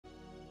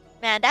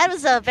Man, that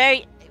was a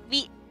very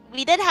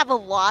we did have a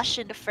wash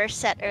in the first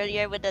set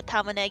earlier with the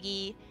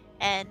Tamanegi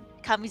and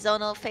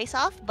Kamizono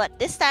face-off, but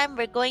this time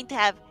we're going to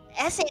have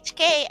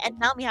SHK and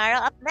now Mihara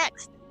up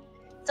next.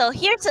 So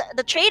here's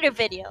the trader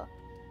video.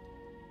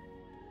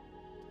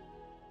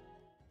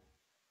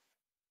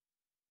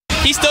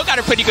 He's still got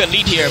a pretty good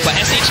lead here, but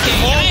SHK.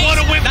 Oh, what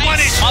a whip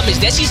punish! Is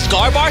Desi's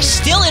guard bar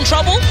still in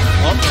trouble?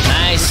 Oh,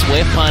 nice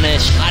whip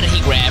punish. How did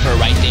he grab her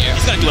right there?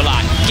 He's gonna do a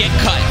lot. Get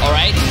cut, all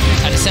right?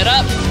 Had to set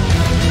up.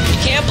 He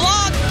can't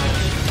block.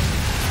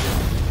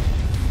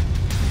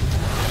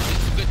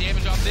 Good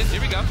damage off this. Here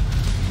we go.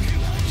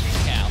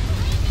 Cal.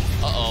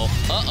 Uh-oh.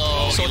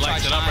 Uh-oh. Oh, he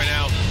lights it up right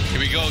now. Here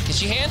we go. Can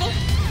she handle?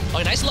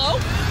 Oh, nice low.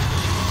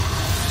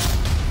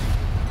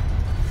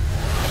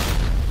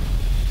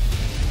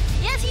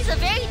 Yes, he's a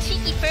very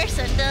cheeky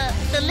person,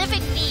 the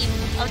living meme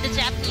of the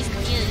Japanese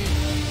community.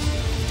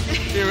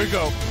 Here we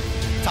go.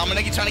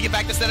 Tamanegi trying to get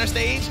back to center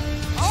stage.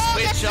 Oh,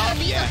 Switch that's up. a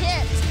lethal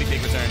hit.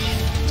 Big return.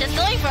 Just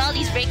going for all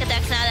these break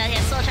attacks now that he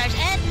has soul charge.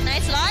 And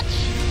nice launch.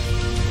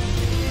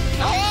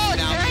 Oh,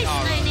 nice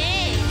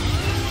 9A.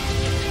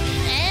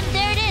 And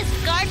there it is.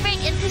 Guard break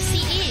into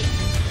CE.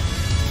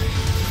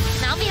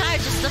 Now Mihara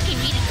just looking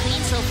really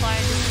clean so far.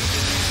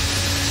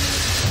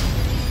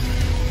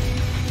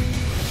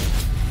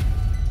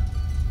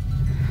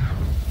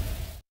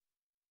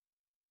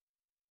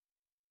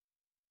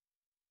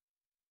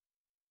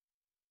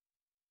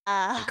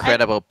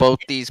 Incredible. Both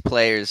these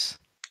players,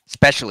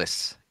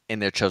 specialists in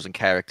their chosen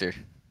character.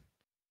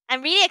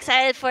 I'm really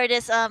excited for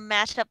this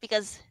matchup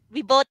because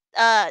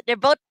they're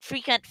both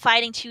frequent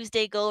Fighting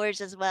Tuesday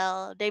goers as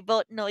well. They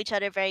both know each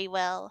other very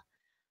well.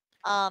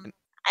 I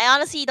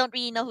honestly don't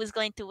really know who's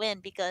going to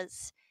win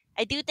because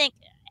I do think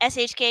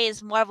SHK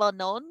is more well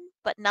known,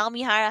 but now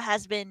Mihara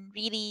has been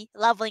really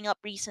leveling up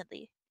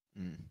recently.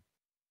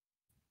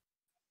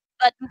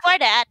 But before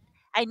that,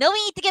 I know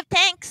we need to give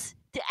thanks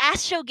to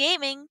Astro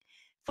Gaming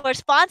for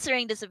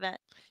sponsoring this event.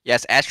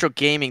 Yes, Astro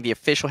Gaming, the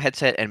official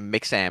headset and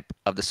mix amp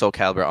of the Soul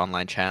Calibur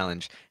Online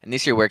Challenge. And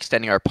this year we're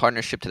extending our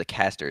partnership to the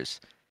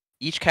casters.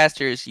 Each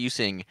caster is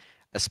using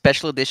a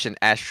special edition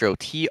Astro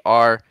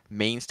TR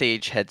main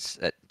stage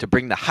headset to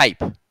bring the hype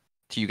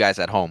to you guys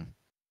at home.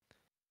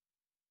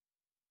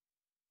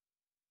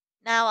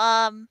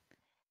 Now,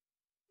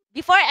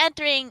 before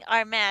entering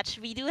our match,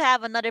 we do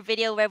have another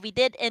video where we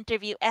did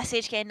interview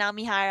SHK and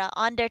Mihara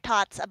on their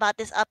thoughts about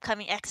this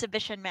upcoming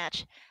exhibition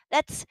match.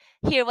 Let's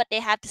hear what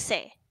they have to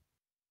say.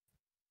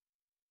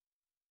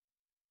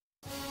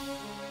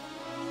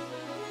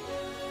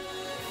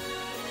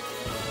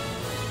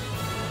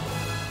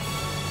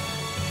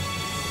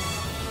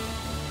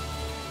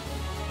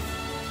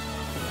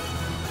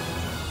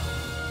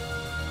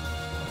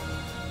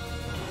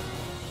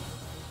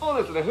そ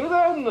うですね、普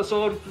段の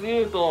勝率で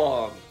いう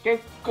と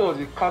結構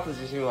勝つ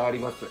自信はあり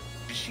ます。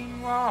自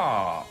信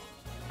は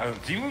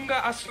自分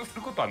が圧勝す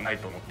ることはない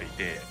と思ってい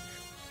て、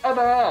た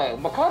だ、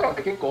彼らっ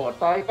て結構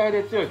大会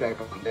で強い大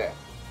会なんで、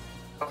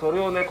それ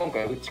をね今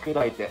回打ち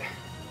砕いて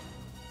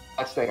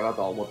勝ちたいかな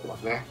とは思ってま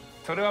すね。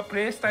それはプ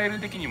レースタイル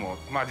的にも、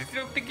実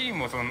力的に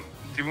も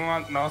自分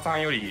は名和さ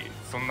んより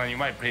そんなに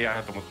上手いプレイヤー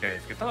だと思ってない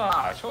ですけど、ただ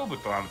勝負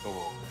となると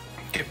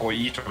結構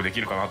いい勝負でき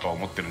るかなとは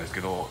思ってるんです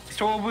けど、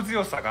勝負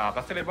強さが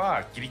出せれ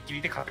ばキリキ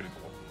リで勝てると。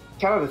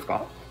キャラです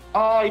か？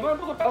今の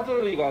ところアズ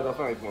ル以外は出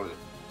さないつもりで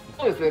す。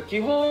そうですね、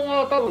基本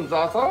は多分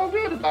ザサラ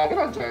ベールだけ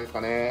なんじゃないです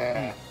か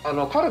ね。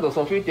彼と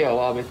ソフィティア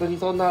は別に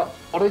そんな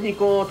俺に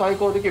こう対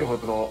抗できるほ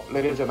どの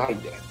レベルじゃないん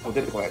で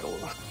出てこないと思い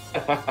ます。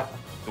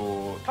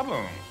多分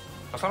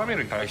ザサラベー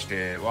ルに対し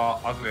ては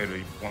アズウェル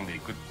一本でい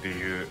くって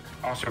いう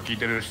話を聞い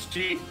てる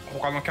し、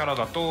他のキャラ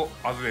だと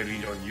アズウェル以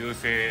上に優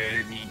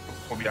勢に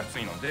飛びやす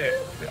いので、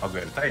アズ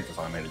ウェル対ザ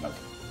サラベールになる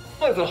と。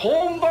そうですね、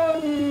本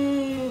番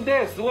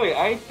ですごい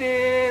相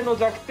手の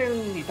弱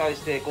点に対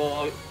して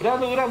こう裏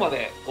の裏ま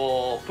で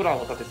こうプラン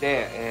を立て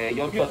て、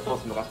読みを通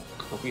すのが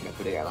得意な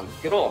プレイヤーなんで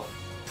すけど、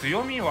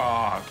強み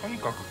はとに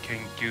かく研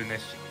究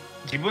熱心。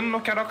自分の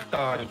キャラク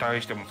ターに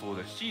対してもそう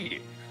です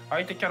し、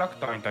相手キャラク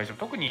ターに対しても、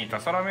特にザ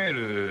サラメー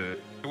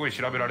ルすごい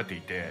調べられて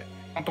いて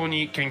本当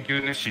に研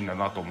究熱心だ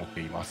なと思って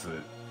います。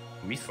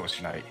ミスを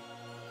しない。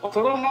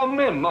その反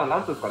面なん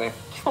ていうんですかね、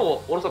基礎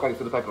をおろそかに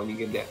するタイプの人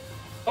間で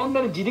そん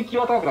なに自力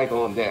は高くないと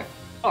思うんで、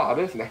あ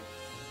れですね、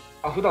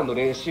普段の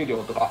練習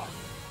量とか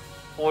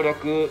攻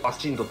略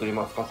進度といい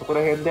ますか、そこ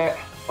ら辺で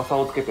差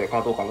をつけて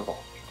勝とうかな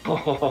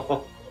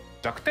と。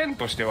弱点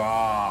として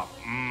は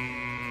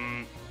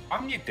あ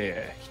見え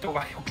て人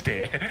が良く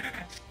て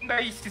信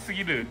頼しす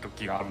ぎる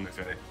時があるんです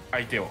よね、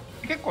相手を。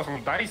結構そ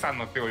の第3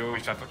の手を用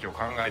意した時を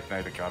考えてな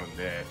い時があるん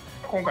で、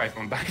今回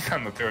その第3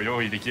の手を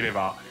用意できれ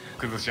ば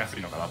崩しやす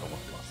いのかなと思っ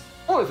てます。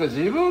そうです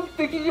ね、自分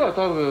的には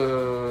多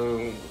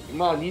分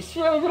2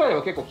試合ぐらい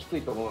は結構きつ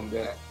いと思うん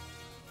で、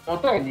5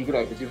対2ぐ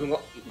らいで自分が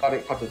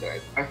勝つんじゃない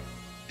ですかね。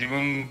自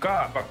分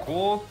が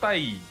5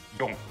対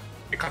4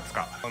で勝つ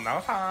か。名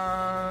和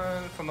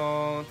さ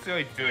ん強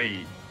いっ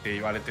て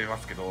言われてま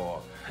すけ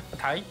ど、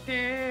大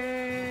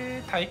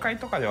抵大会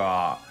とかで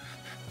は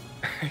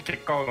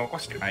結果を残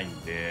してない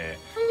んで。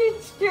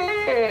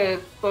SHK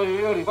とい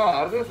うより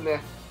は、あれです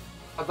ね、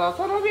ザ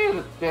サラメール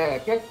っ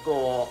て結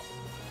構、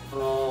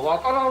わ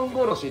からん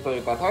殺しとい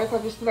うか、対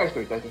策してない人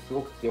に対してす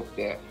ごく強く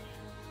て。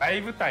大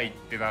舞台っ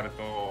てなる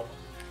と、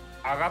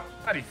上がっ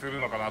たりする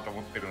のかなと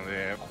思ってるの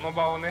で、この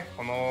場をね、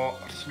この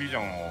エキシビジ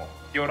ョンを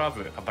寄ら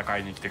ず戦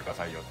いに来てくだ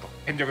さいよと、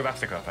全力出し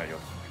てくださいよ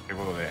という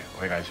ことで、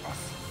お願いしま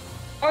す。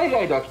海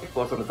外では結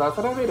構、ザ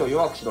サラメールを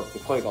弱くしろって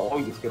声が多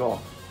いんですけど、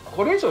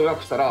これ以上弱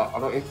くしたら、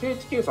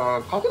SHK さ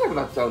ん勝てなく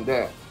なっちゃうん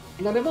で、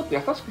みんなでもっと優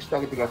しくしてあ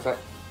げてください。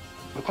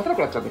勝てな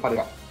くなっちゃうんで、彼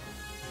が。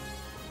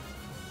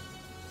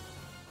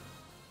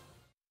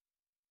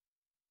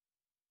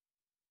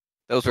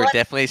Those were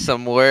definitely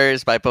some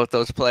words by both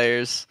those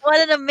players. What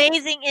an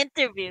amazing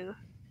interview.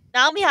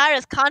 Now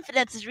Mihara's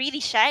confidence is really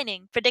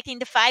shining, predicting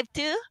the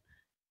 5-2.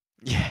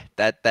 Yeah,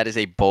 that is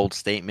a bold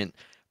statement,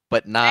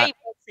 but not Very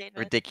bold statement.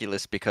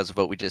 ridiculous because of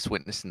what we just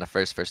witnessed in the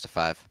first to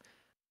 5.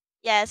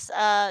 Yes,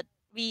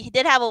 we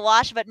did have a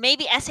wash, but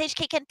maybe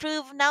SHK can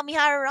prove now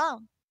Mihara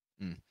wrong.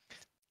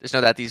 Just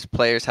know that these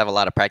players have a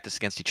lot of practice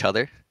against each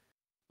other.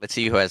 Let's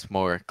see who has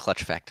more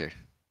clutch factor.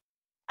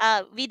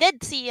 We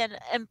did see an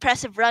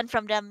impressive run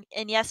from them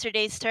in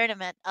yesterday's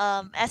tournament.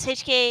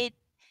 SHK,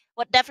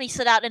 what definitely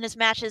stood out in his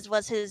matches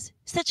was his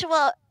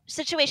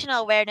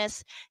situational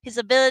awareness, his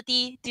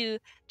ability to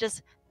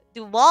just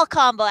do wall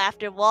combo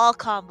after wall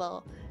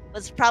combo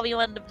was probably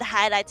one of the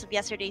highlights of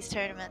yesterday's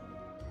tournament.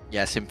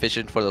 Yes, him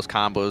fishing for those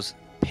combos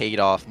paid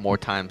off more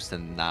times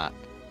than not.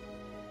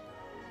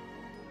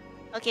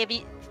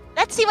 Okay,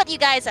 let's see what you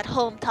guys at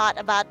home thought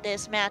about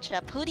this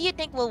matchup. Who do you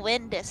think will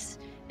win this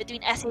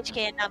between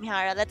SHK and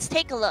Mihara? Let's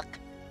take a look.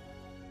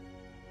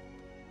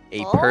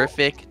 A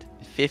perfect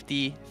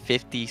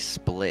 50-50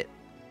 split.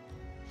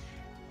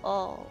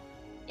 Oh.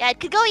 Yeah, it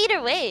could go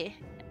either way,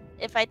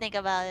 if I think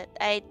about it.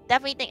 I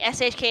definitely think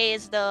SHK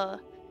is the,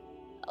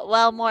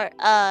 more,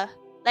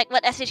 like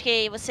what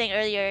SHK was saying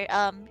earlier,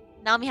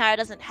 now Mihara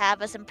doesn't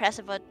have as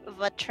impressive of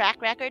a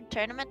track record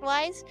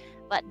tournament-wise,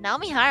 but now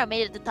Mihara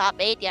made it to top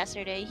 8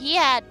 yesterday. He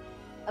had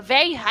a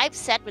very hype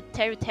set with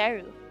Teru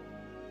Teru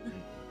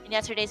in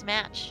yesterday's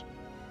match.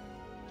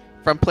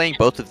 From playing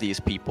both of these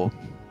people,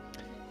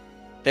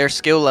 their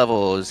skill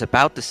level is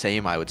about the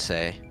same, I would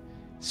say.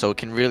 So it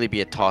can really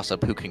be a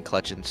toss-up who can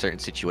clutch in certain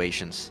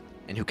situations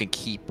and who can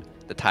keep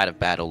the tide of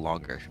battle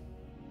longer.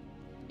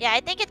 Yeah, I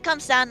think it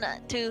comes down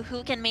to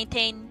who can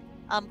maintain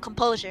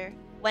composure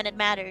when it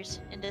matters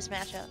in this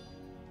matchup.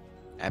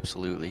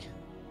 Absolutely.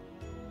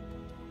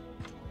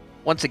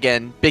 Once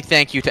again, big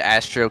thank you to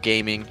Astro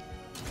Gaming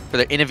for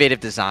their innovative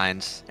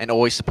designs and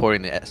always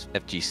supporting the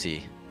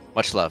FGC.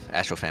 Much love,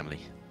 Astro family.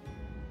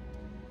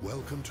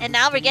 And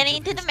now we're getting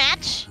into the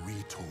match.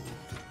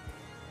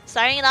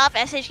 Starting it off,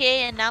 SHK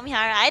and now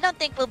Mihara. I don't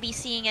think we'll be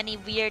seeing any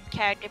weird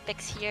character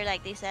picks here,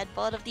 like they said.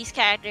 Both of these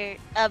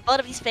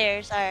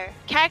players are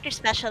character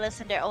specialists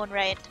in their own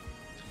right.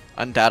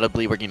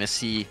 Undoubtedly, we're gonna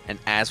see an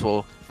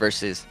Azwel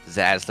versus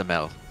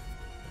Zasalamel.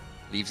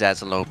 Leave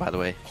Zaz alone, by the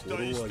way.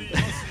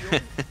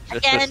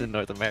 Just in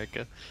North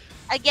America.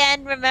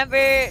 Again,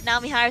 remember, now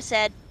Mihara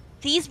said,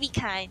 please be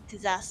kind to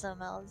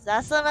Zasalamel.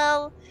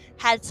 Zasalamel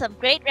had some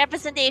great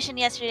representation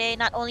yesterday,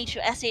 not only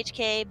through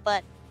SHK,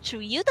 but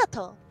through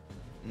Yudato.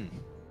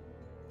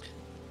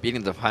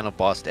 Beating the final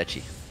boss,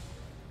 Dechi.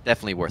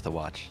 Definitely worth a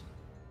watch.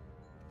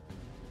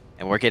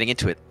 And we're getting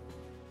into it.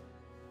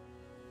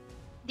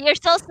 Dear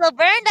Soul still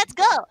burned, let's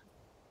go!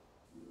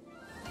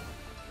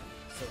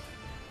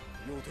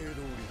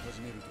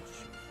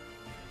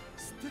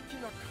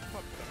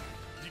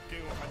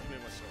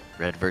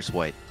 Red versus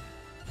white.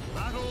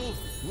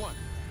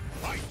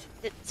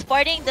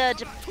 Sporting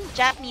the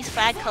Japanese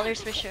flag colors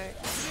for sure.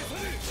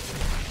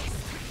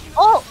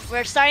 Oh,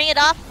 we're starting it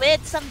off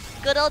with some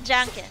good old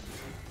Janken.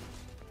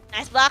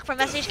 Nice block from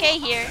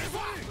SHK here.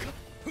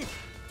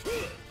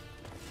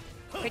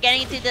 We're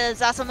getting into the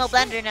Zasalamel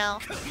blender now.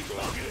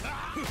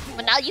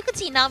 But now you can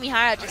see now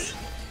Mihara just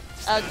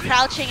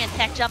crouching and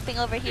tech jumping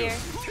over here.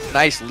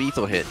 Nice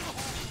lethal hit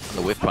on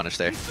the whiff punish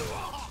there.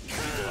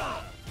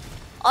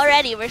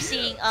 Already we're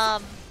seeing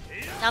now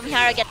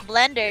Mihara get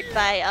blendered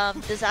by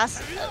the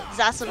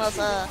Zasalamel's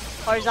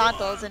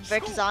horizontals and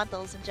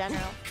vertizontals in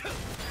general.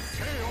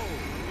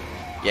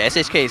 Yeah,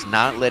 SHK is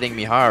not letting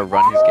Mihara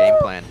run his game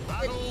plan.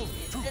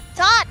 The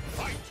taunt!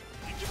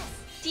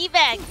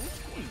 Teabag!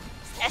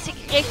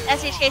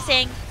 SHK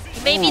saying,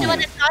 you may be the one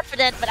that's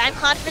confident, but I'm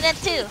confident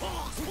too.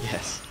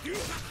 Yes.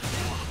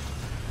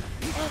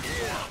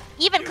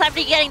 Even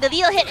cleverly getting the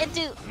lethal hit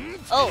into...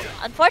 Oh,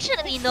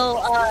 unfortunately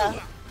no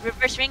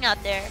reverse ring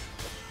out there.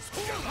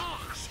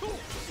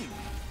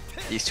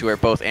 These two are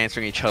both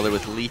answering each other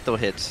with lethal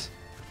hits.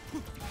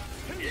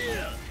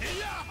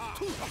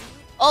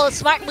 Oh,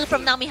 smart move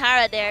from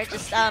Namihara there,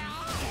 just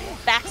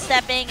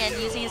backstepping and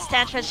using his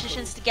stance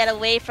transitions to get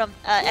away from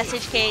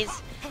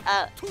SHK's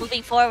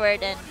moving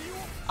forward and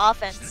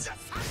offense.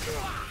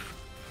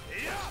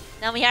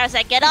 Namihara's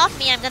like, get off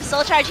me, I'm gonna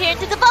soul charge here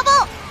into the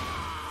bubble!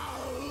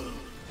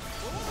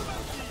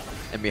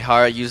 And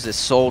Mihara used his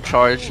soul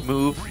charge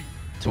move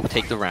to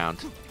take the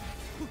round.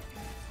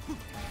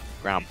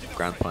 Ground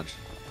punch.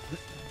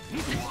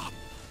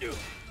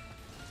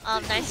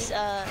 Nice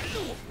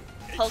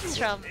pokes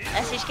from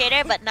SHK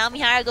there, but now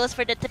Mihara goes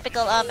for the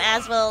typical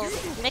Azwel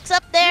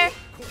mix-up there.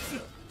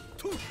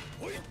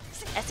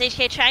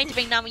 SHK trying to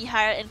bring now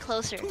Mihara in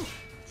closer to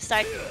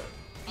start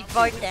the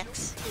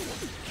Vortex.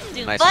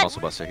 Dude, Nice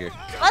Muscle Buster here.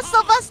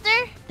 Muscle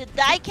Buster to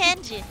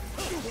Daikenjin.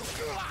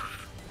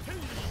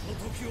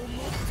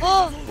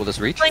 Oh! Will this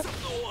reach?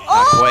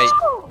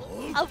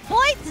 Oh!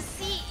 Avoid the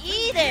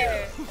CE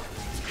there!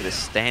 Get a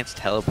stance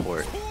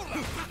teleport.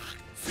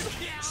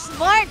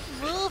 Smart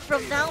move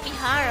from now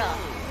Mihara.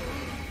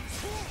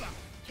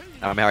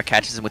 Now Mihara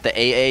catches him with the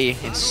AA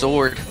and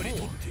sword.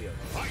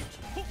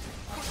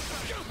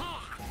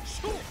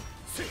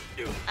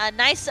 A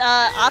nice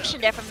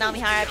option there from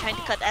Namihara trying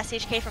to cut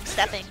SHK from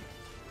stepping.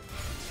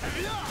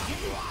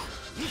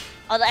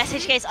 Although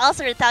SHK is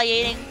also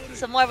retaliating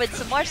some more with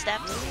some more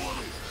steps.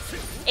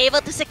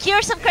 Able to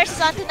secure some curses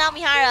onto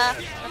Namihara.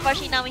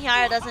 Unfortunately,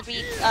 Namihara doesn't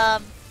really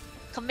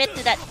commit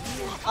to that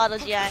auto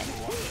GI.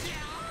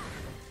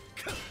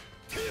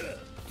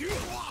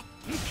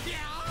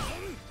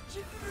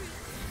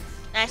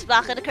 Nice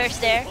block of the curse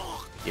there.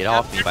 Get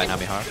off me by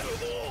Namihara.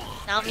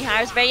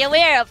 Namihara is very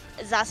aware of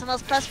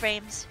Zasamel's plus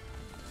frames.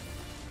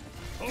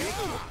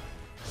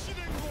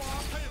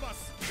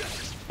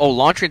 Oh,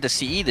 launcher into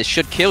CE. This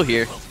should kill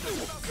here.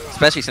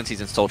 Especially since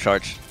he's in Soul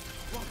Charge.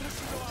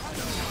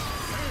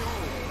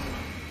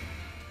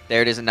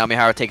 There it is, and now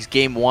Mihara takes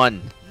game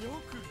 1.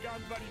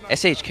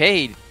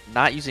 SHK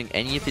not using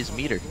any of his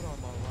meter.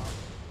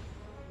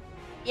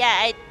 Yeah,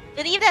 I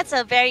believe that's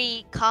a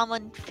very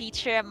common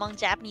feature among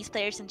Japanese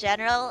players in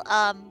general,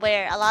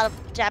 where a lot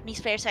of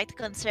Japanese players like to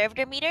conserve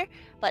their meter.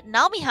 But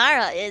now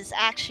Mihara is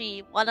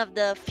actually one of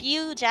the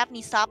few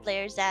Japanese top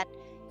players that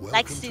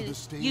likes to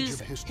use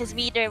his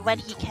meter when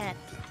he can.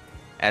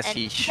 As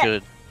he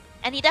should.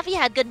 And he definitely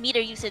had good meter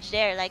usage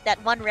there, like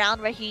that one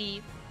round where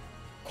he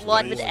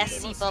won with the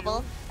SC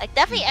bubble. Like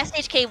definitely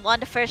SHK won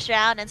the first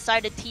round and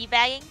started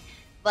teabagging,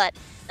 but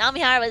now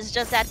Mihara was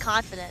just that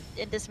confident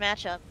in this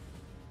matchup.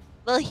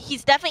 Well,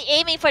 he's definitely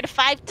aiming for the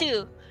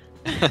 5-2.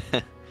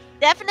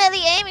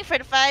 Definitely aiming for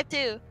the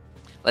 5-2.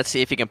 Let's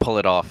see if he can pull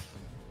it off.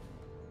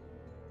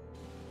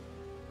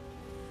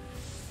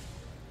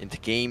 Into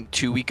game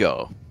 2 we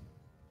go.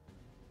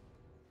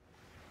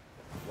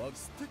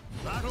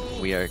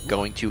 We are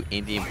going to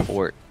Indian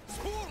Port.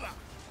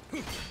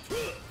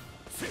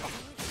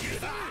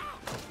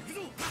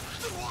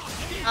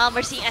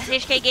 We're seeing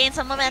SHK gain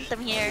some momentum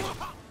here.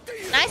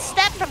 Nice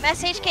step from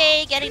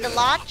SHK getting the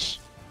launch.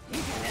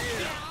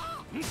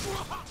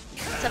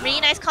 Some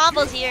really nice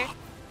combos here.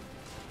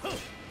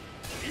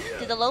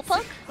 To the low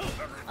poke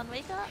on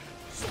wake up.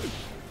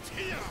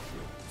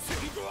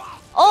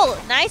 Oh,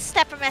 nice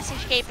step from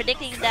SHK,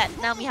 predicting that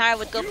now Mihara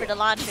would go for the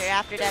launcher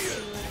after that.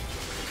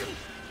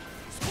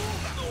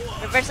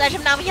 Reverse edge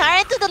from now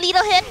Mihara into the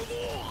lethal hit.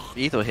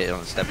 Lethal hit on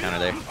the step counter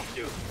there.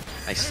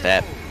 Nice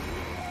step.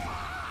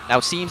 Now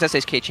it seems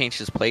SHK changed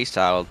his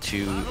playstyle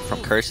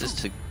from curses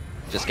to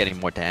just getting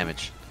more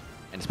damage.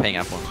 And it's paying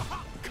out for him.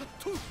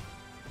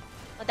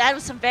 Well, that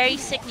was some very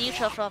sick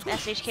neutral from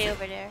SHK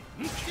over there.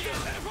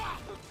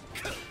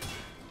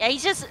 Yeah,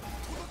 he's just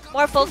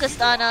more focused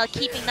on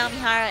keeping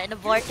Namihara in a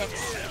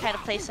vortex kind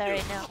of playstyle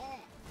right now.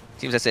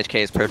 Seems SHK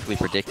is perfectly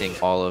predicting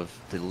all of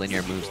the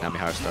linear moves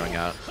Namihara's throwing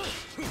out.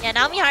 Yeah,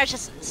 Namihara's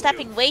just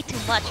stepping way too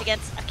much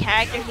against a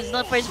character who's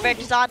known for his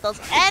verticals,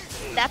 and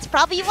that's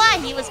probably why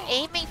he was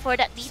aiming for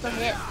that lethal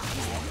hit.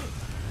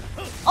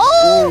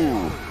 Oh!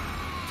 Ooh.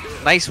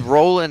 Nice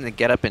roll and then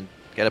get up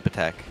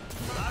attack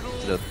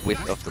to the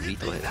width of the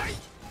lethal hit.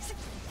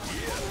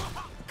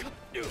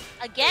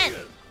 Again,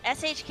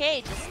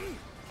 SHK just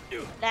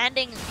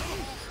landing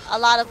a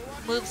lot of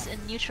moves in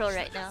neutral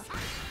right now.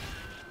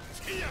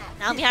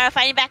 Now Mihara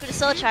fighting back with a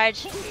soul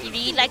charge. He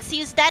really likes to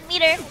use that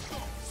meter.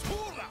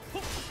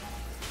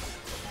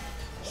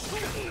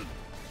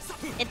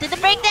 Into the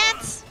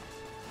breakdance.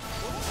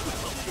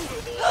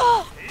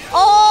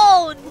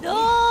 Oh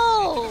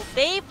no!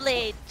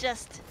 Beyblade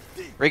just.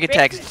 Rig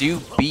attacks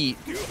do beat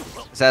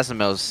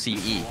Zasamel's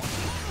CE.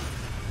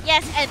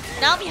 Yes, and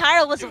now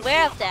Mihara was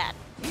aware of that.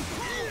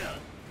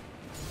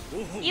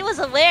 He was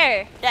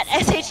aware that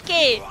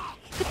SHK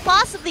could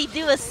possibly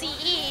do a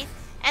CE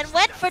and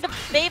went for the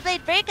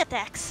Beyblade break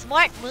attack.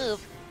 Smart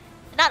move.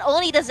 Not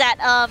only does that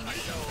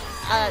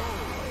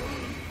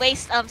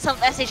waste some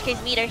of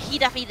SHK's meter, he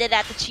definitely did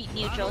that to cheat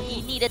neutral.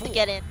 He needed to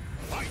get in.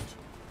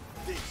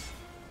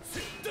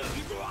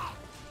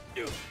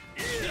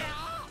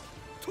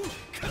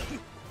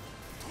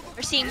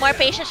 We're seeing more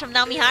patience from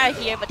Namihara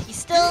here, but he's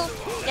still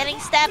getting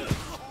stepped.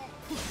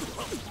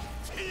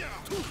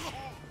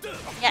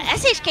 Yeah,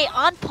 SHK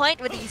on point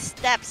with these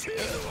steps.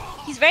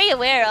 He's very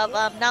aware of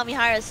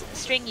Namihara's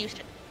string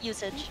usage.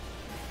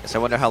 Yes, I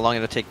wonder how long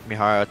it'll take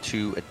Mihara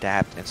to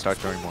adapt and start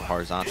throwing more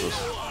horizontals.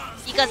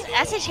 Because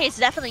SHK has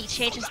definitely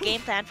changed his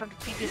game plan from the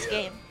previous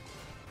game.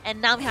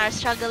 And now Mihara is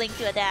struggling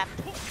to adapt.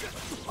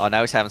 Oh,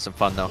 now he's having some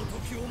fun though.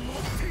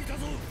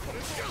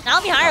 Now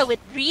Mihara with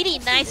really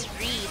nice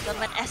reads on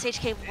when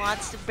SHK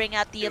wants to bring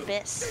out the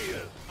Abyss.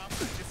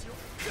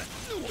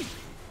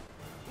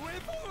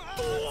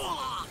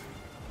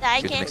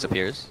 I See what the can mix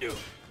appears.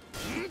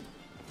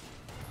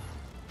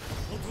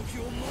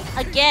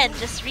 again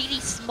just really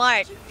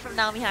smart from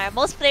Mihara.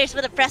 Most players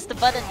would have pressed the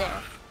button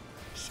there.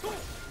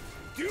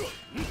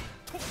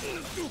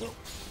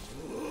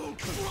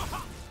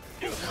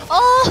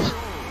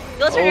 Oh!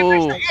 Goes for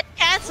reversal and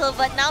cancel,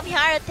 but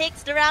Mihara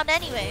takes the round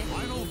anyway.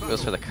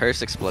 Goes for the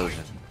curse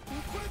explosion.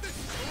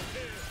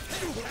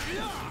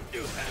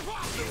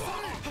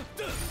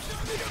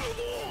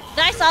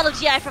 Nice auto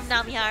GI from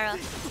Mihara.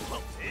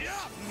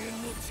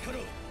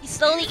 He's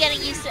slowly getting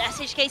used to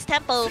SHK's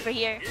tempo over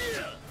here.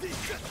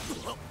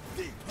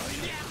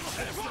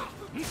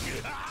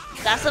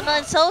 Zasalamel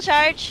and Soul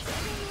Charge.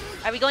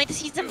 Are we going to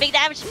see some big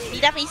damage? We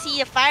definitely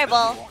see a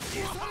fireball.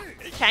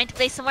 Trying to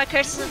place some more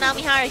curses on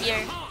Mihara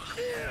here.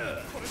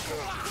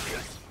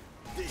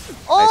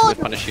 Oh, Nice whip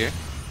punish here.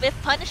 Whip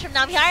punish from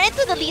Mihara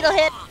into the lethal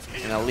hit.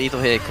 And a lethal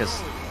hit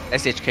because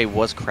SHK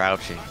was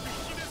crouching.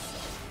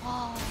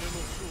 Oh.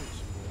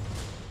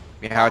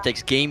 Mihara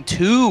takes game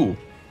 2.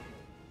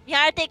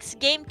 Mihara takes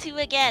game 2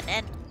 again,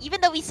 and even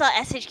though we saw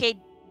SHK,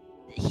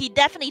 he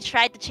definitely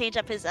tried to change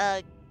up his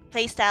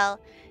playstyle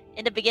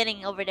in the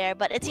beginning over there,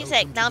 but it seems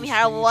like now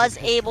Mihara was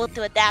able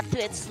to adapt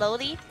to it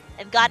slowly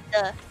and got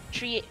the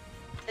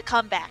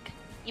comeback,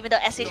 even though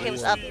SHK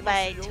was up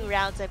by 2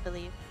 rounds, I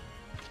believe.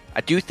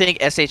 I do think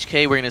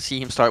SHK, we're going to see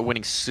him start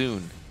winning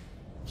soon.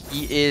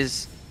 He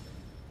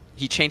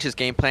changed his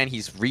game plan.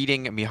 He's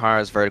reading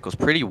Mihara's verticals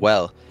pretty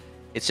well.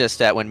 It's just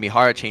that when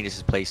Mihara changes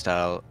his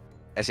playstyle,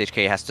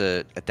 SHK has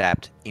to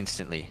adapt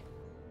instantly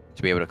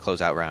to be able to close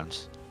out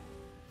rounds.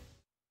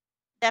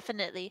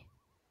 Definitely.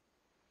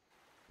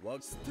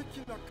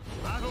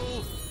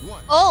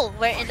 Oh,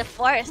 we're in the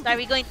forest. Are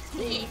we going to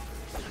see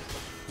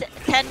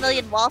 10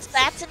 million wall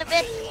splats in a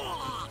bit?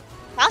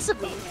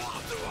 Possibly.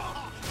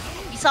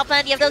 We saw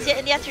plenty of those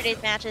in yesterday's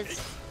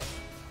matches.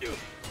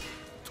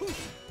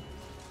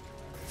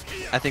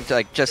 I think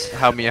like just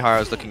how Mihara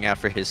is looking out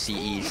for his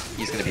CEs,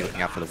 he's going to be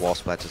looking out for the wall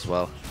splats as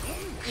well.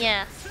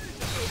 Yeah.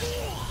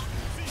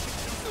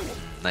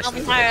 Nice.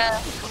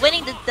 Mihara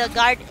winning the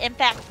guard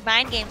impact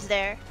mind games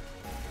there.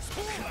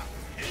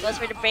 Goes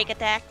for the break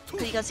attack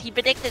because he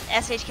predicted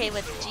SHK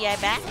with GI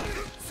back.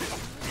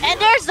 And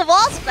there's the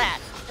wall splat!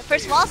 The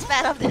first wall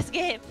splat of this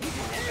game.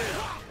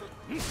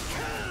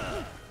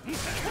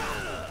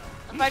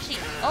 Unfortunately,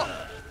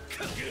 oh.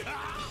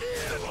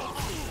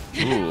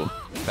 Ooh,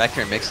 back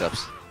turn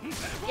mix-ups.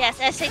 Yes,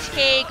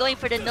 SHK going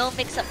for the no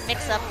mix-up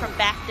from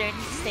back turn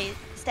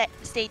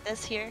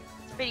status here.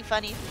 It's pretty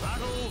funny.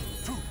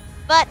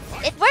 But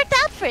it worked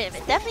out for him,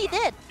 it definitely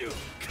did.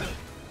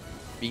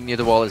 Being near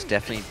the wall is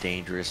definitely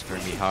dangerous for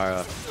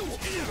Mihara.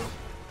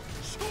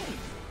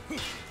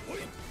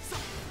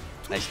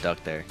 Nice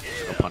duck there.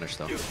 No punish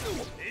though.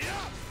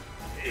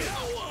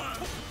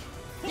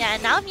 Yeah,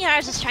 and now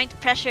Mihara's just trying to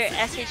pressure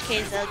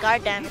SHK's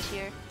guard damage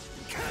here.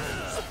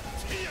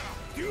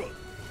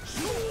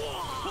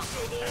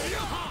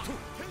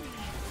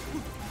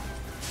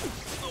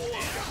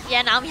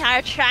 Yeah, now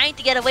Mihara trying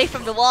to get away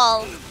from the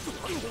wall.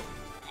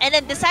 And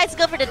then decides to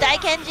go for the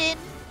Dike Engine.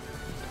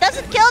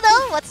 Doesn't kill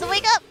though, what's the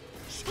wake up?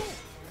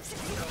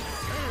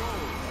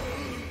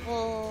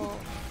 Oh.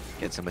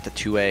 Gets him with the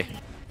 2A.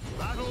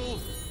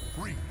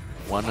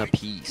 One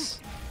apiece.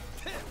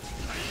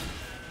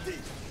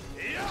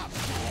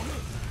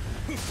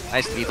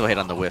 Nice lethal hit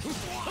on the whiff.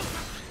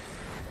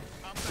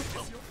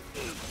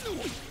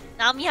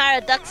 Now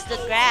Mihara ducks the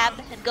grab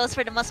and goes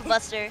for the Muscle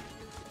Buster.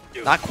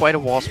 Not quite a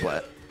wall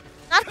splat.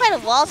 Not quite a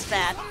wall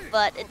spat,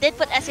 but it did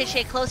put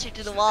SHK closer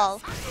to the wall.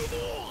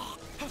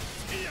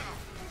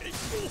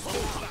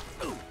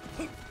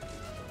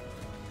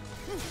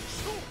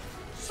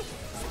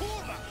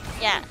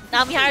 Yeah,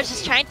 now Mihara's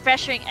just trying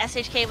pressuring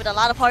SHK with a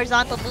lot of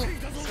horizontal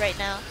moves right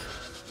now.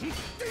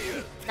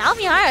 Now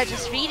Mihara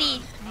just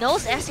really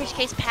knows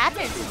SHK's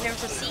patterns in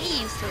terms of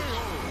CE usage.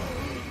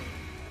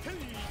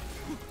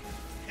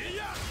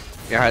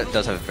 Mihara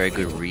does have a very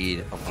good read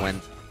of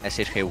when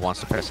SHK wants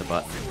to press a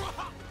button.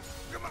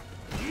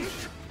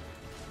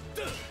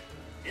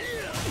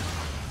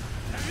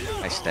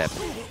 Nice step.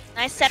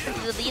 Nice step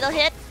into the lethal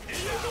hit.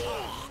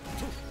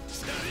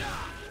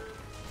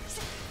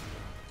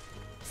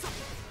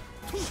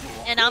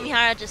 And now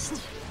Mihara just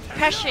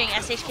pressuring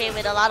SHK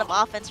with a lot of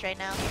offense right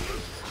now.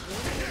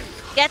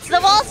 Gets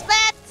the wall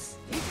splats!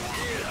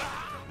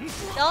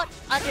 Don't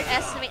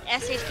underestimate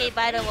SHK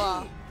by the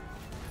wall.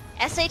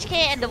 SHK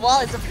and the wall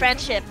is a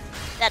friendship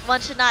that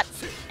one should not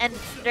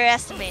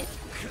underestimate.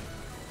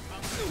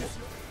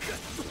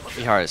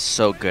 Mihara is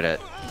so good at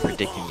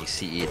predicting these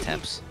CE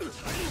attempts.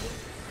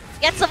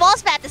 Gets the wall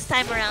spat this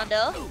time around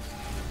though.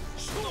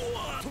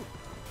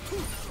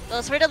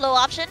 Goes for the low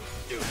option.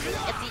 Gets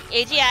the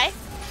AGI.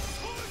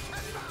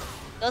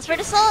 Goes for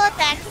the solo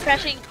attack,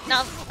 pressuring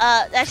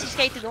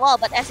SHK to the wall,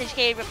 but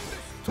SHK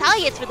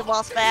retaliates with the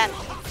wall spat.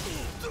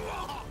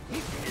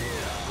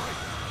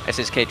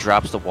 SHK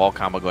drops the wall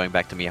combo going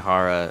back to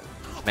Mihara,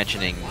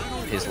 mentioning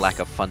his lack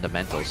of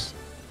fundamentals.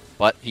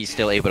 But he's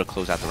still able to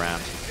close out the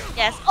round.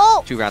 Yes.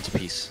 Oh! 2 rounds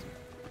apiece.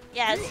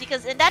 Yes,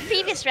 because in that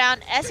previous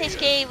round,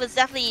 SHK was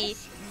definitely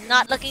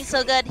not looking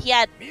so good. He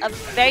had a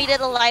very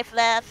little life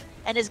left,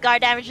 and his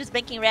guard damage was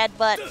blinking red.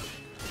 But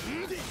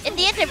in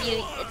the interview,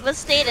 it was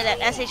stated that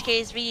SHK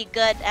is really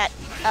good at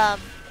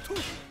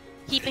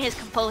keeping his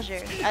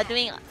composure,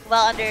 doing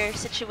well under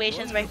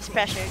situations where he's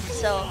pressured.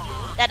 So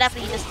that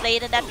definitely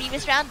displayed in that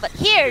previous round. But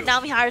here,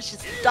 now Mihara is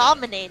just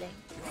dominating.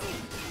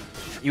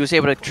 He was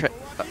able to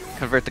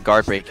convert the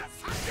guard break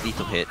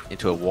lethal hit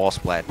into a wall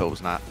splat, but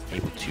was not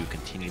able to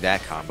continue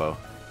that combo.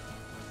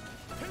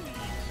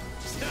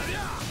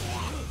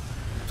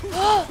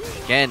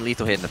 Again,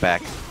 lethal hit in the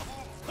back.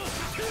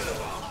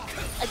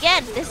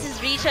 Again, this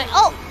is really showing.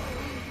 Oh!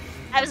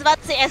 I was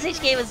about to say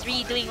SHK was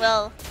really doing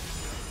well.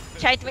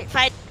 Trying to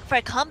fight for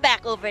a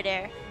comeback over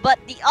there. But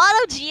the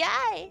auto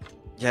GI!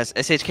 Yes,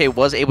 SHK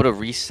was able to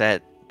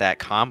reset that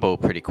combo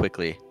pretty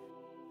quickly.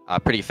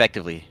 Pretty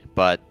effectively.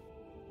 But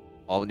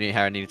all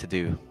Mihara needed to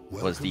do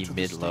was the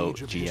mid-low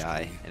GI,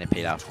 and it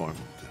paid out for him.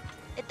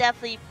 It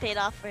definitely paid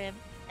off for him.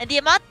 And the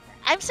amount...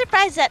 I'm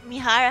surprised that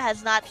Mihara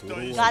has not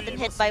gotten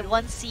hit by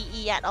 1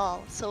 CE at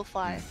all so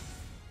far in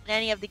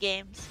any of the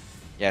games.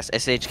 Yes,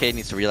 SHK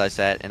needs to realize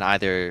that and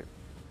either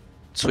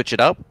switch it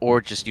up or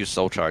just use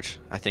Soul Charge.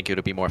 I think it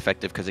would be more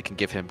effective because it can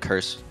give him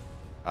curses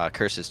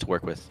to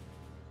work with.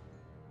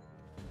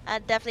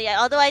 Definitely.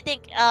 Although I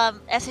think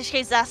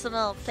SHK's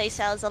Zasalamel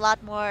playstyle is a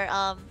lot more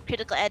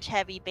critical edge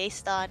heavy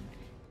based on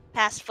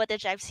past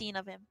footage I've seen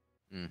of him.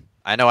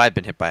 I know I've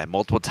been hit by it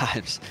multiple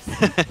times.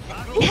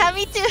 Yeah,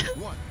 me too.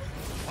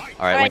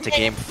 Alright, went to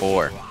game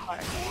 4.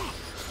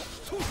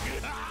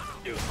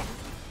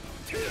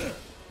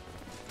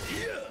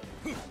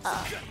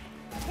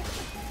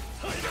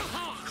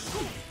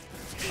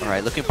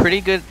 Alright, looking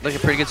pretty good.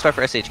 Looking pretty good start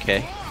for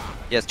SHK.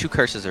 He has 2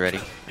 curses already.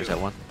 There's that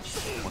one.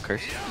 One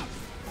curse.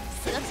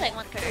 It looks like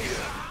 1 curse.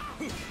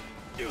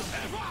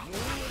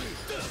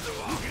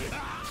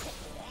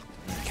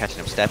 Catching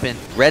him stepping.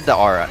 Read the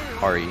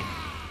RE.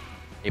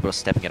 Able to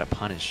step and get a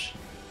punish.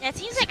 Yeah, it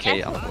seems like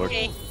SHK on the board.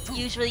 SHK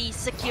usually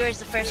secures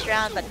the first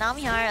round, but now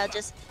Mihara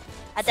just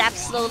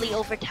adapts slowly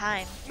over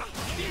time.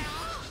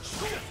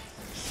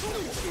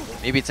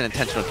 Maybe it's an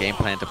intentional game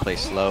plan to play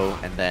slow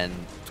and then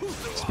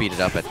speed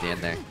it up at the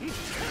end there.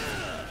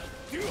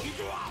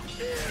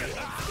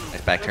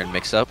 Nice back turn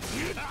mix up.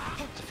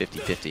 It's a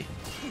 50-50.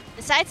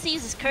 Decides to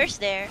use his curse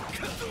there.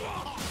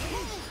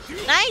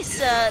 Nice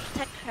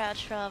tech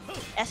crouch from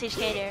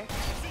SHK there.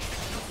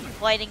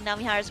 Avoiding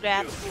Namihara's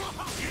grab.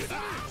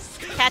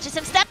 Catches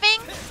him stepping!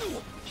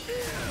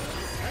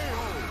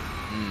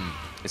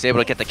 Is able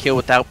to get the kill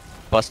without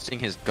busting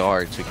his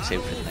guard so he can save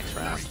it for the next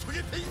round.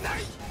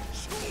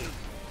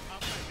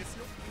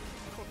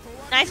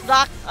 Nice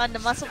block on the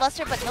Muscle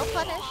Buster, but no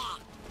punish.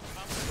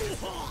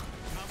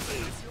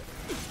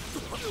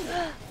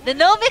 The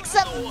no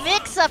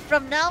mix-up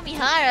from now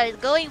Mihara is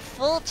going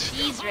full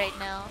cheese right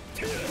now.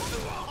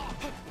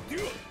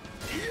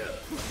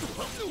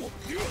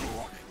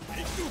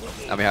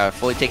 Mihara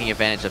fully taking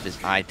advantage of his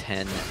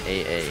I-10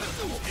 AA.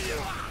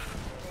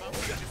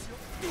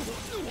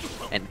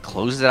 And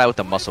closes it out with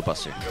the Muscle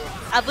Buster.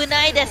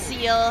 Abunai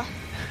desu yo.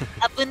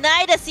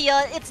 Abunai desu yo.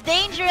 It's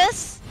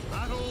dangerous.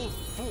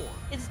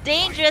 It's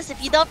dangerous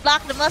if you don't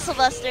block the Muscle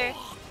Buster.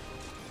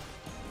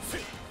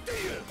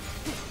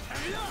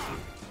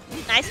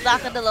 Nice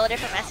block on the loader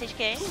from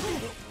SHK.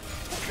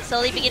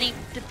 Slowly beginning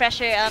to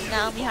pressure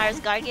now Mihara's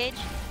guard gauge.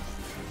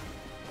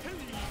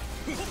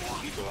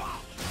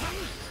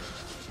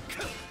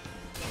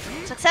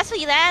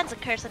 Successfully lands a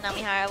curse on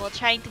Namihara while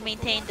trying to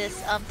maintain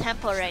this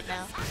tempo right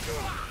now.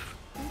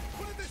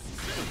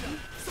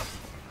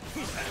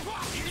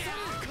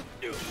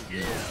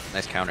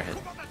 Nice counter hit.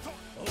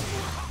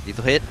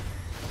 Lethal hit.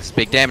 This is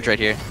big damage right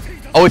here.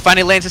 Oh, he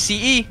finally lands a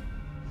CE!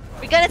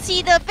 We're gonna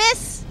see the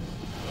Abyss!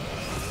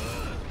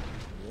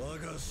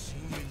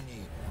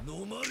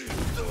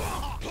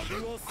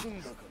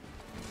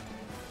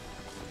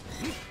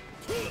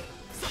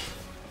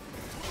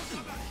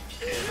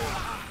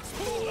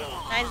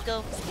 Nice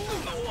go.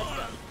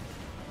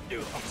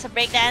 Some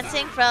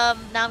breakdancing from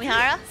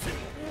Namihara.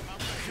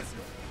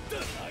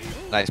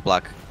 Nice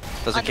block.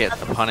 Doesn't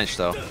get a punish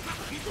though.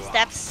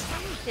 Steps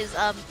his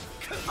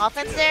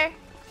offense there.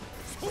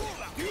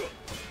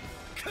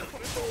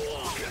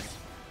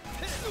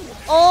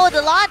 Oh,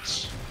 the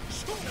launch!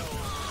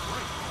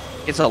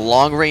 It's a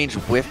long range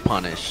whiff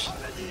punish.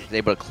 He's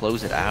able to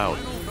close it out.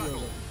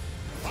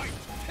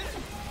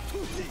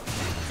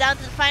 Down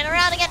to the final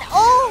round again.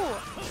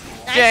 Oh!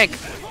 Nice.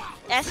 Jank!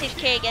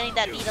 SHK getting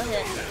that needle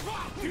hit.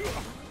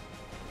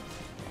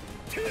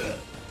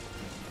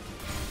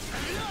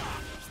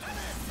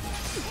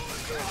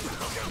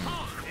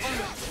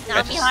 Now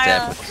Catches step with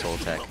Mihara, the soul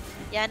tech.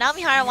 yeah, now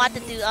Mihara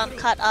wanted to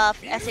cut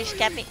off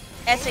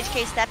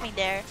SHK stepping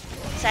there.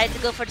 Decided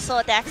to go for the soul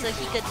attack so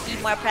he could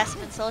be more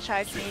aggressive in soul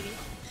charge maybe.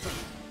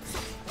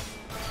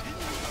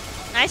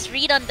 Nice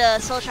read on the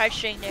soul charge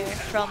string there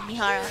from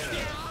Mihara.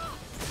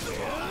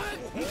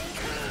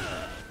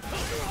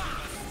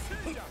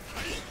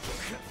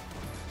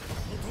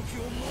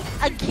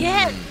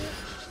 Again!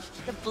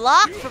 The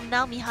block from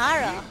now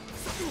Mihara.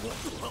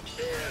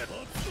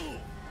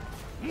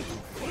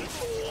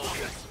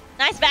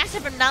 Nice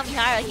backstab from now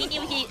Mihara. He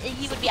knew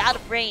he would be out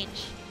of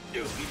range.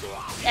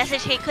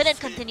 SHK couldn't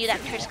continue that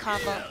curse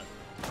combo.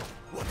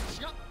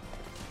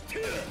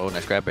 Oh,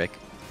 nice grab break.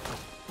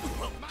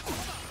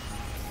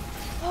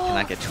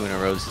 Cannot get 2 in a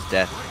row. This is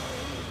death.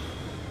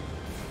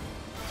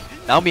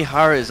 Now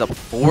Mihara is up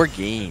 4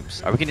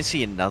 games. Are we going to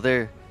see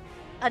another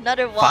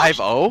wash?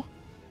 5-0?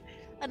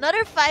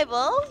 Another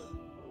 5-0?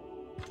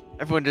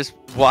 Everyone just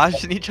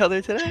washing each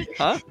other today?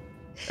 Huh?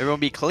 Everyone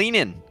be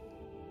cleaning.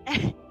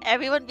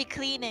 Everyone be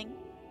cleaning.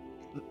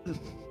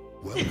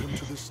 Welcome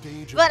to the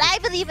stage. But I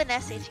believe in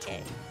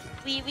SHK.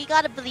 We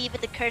gotta believe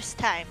in the curse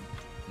time.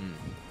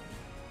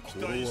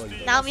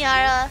 Now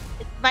Mihara,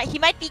 he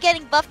might be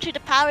getting buffed through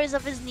the powers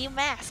of his new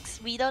masks.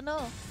 We don't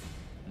know.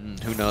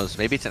 Who knows?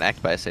 Maybe it's an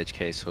act by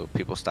SHK, so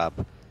people stop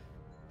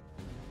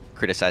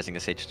criticizing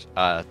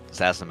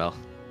Zasalamel.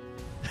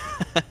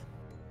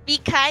 Be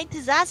kind to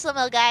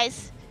Zasalamel,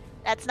 guys.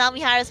 That's now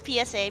Mihara's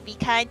PSA. Be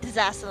kind to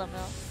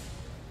Zasalamel.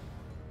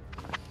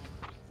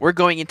 We're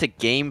going into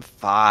game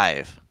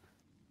 5.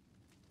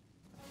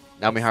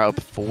 Now Mihara up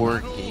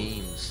 4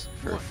 games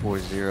for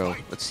 4-0.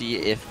 Let's see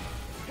if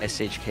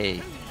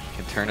SHK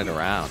can turn it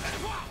around.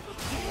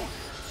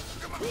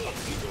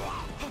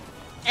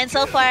 And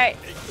so far,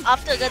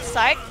 off to a good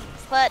start,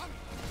 but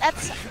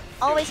that's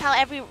always how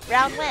every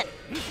round went.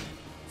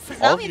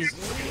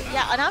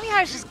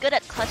 Namihara is just good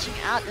at clutching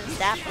out and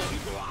snapping.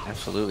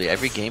 Absolutely,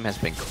 every game has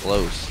been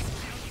close,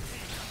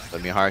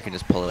 but Mihara can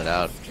just pull it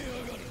out.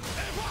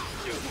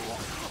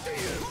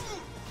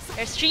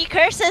 There's 3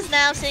 curses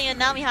now sitting in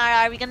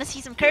Namihara. Are we gonna see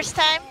some curse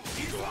time?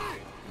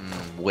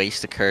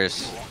 Waste the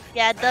curse.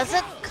 Yeah, it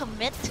doesn't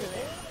commit to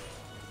it.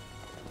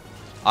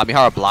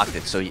 Mihara blocked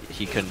it, so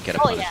he couldn't get a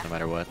punish no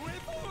matter what.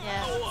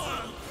 Yeah.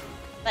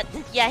 But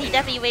yeah, he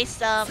definitely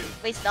wasted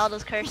all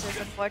those curses,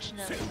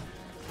 unfortunately.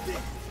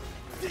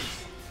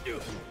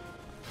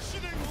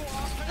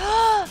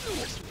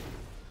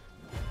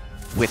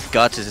 With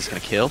guts, is this gonna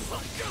kill?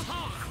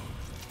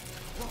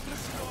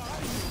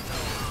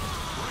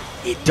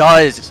 It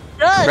does!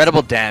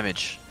 Incredible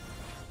damage.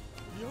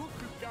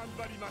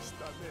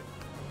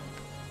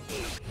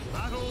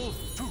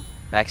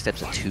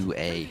 Backsteps a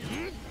 2A.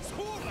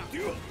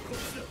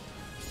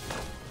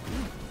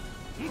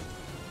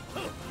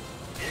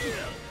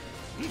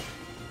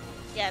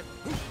 Yeah,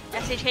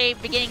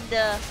 SHK beginning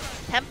the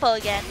tempo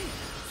again.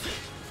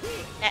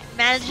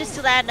 Manages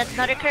to land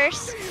another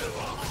curse.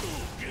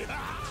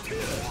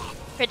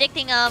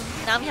 Predicting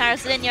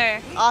Namihara's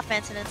linear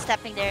offense and then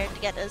stepping there to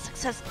get a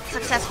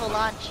successful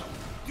launch.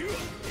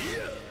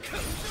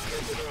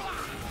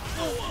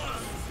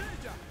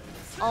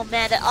 Oh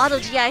man, the auto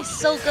GI is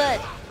so good.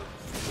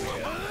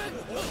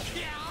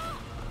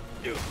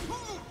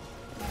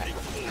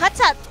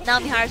 Cuts out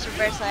Namihara's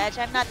reversal edge.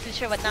 I'm not too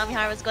sure what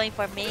Namihara was going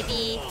for.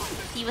 Maybe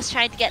he was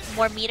trying to get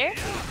more meter.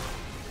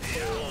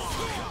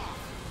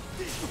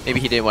 Maybe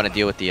he didn't want to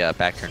deal with the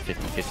back turn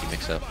 50-50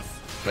 mix-up,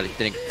 but it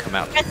didn't come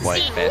out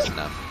quite fast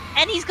enough.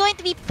 And he's going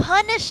to be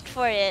punished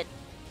for it.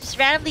 Just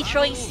randomly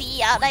throwing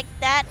CE out like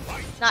that.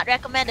 Not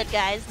recommended,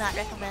 guys. Not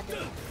recommended.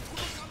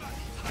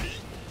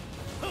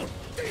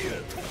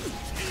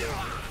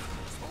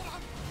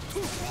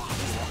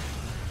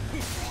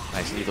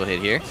 Nice lethal hit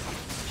here.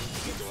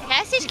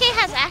 Yeah, SHK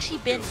has actually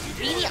been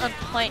really on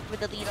point with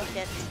the lethal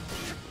hit.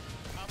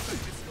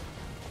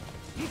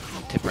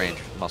 Tip range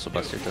muscle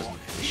buster doesn't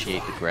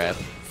initiate the grab.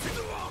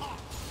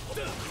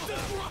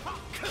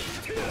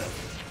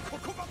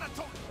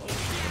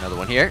 Another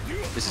one here.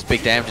 This is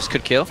big damage. This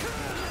could kill.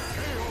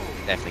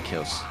 Definitely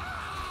kills.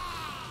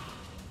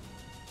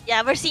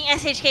 Yeah, we're seeing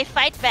SHK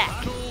fight back.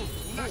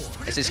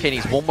 SHK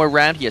needs one more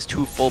round. He has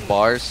 2 full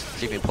bars.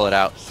 See if he can pull it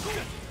out.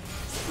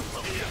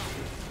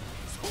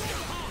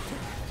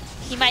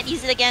 He might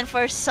use it again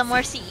for some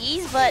more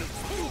CEs, but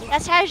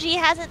that strategy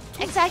hasn't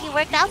exactly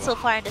worked out so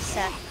far in this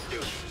set.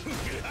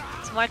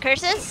 Some more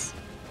curses.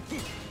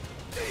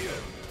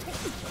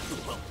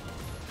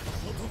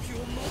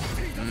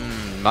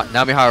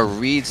 Now Mihara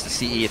reads the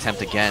CE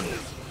attempt again.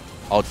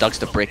 Oh, ducks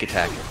the break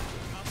attack.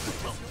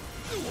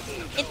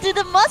 Into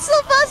the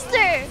muscle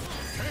buster!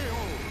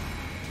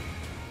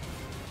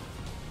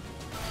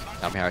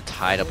 Now Mihara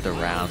tied up the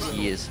rounds.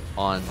 He is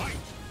on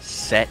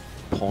set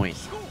point.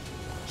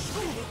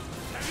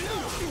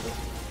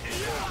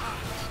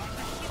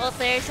 Both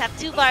players have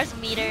 2 bars of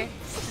meter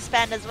to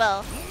spend as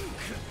well.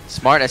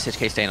 Smart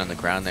SHK staying on the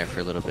ground there for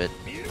a little bit.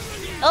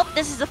 Oh,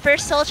 this is the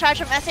first soul charge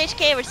from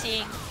SHK we're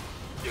seeing.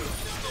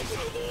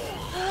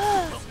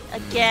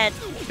 Again.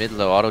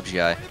 Mid-low auto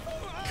GI.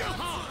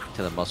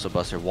 To the muscle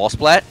buster. Wall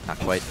splat? Not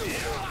quite.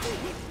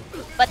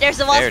 But there's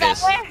a wall there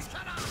splat there.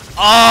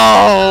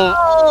 Oh!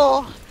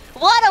 Oh!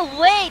 What a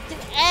way to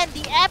end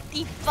the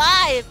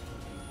FT5!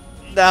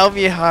 Now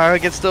Mihara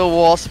gets the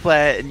wall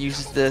splat and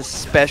uses the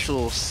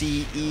special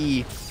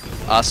CE,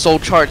 soul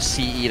charge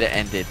CE to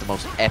end it. The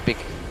most epic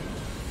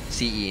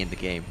CE in the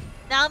game.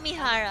 Now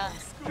Mihara,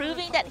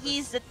 proving that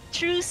he's the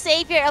true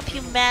savior of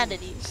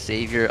humanity.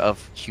 Savior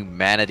of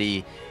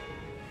humanity.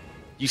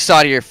 You saw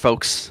it here,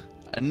 folks.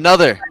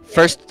 Another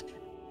first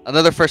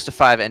to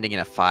 5 ending in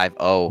a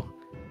 5-0.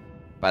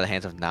 by the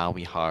hands of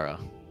Mihara.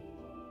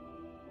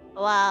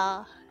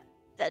 Wow.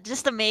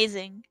 Just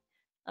amazing.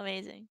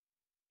 Amazing.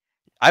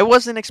 I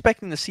wasn't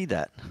expecting to see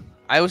that.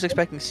 I was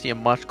expecting to see a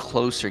much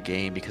closer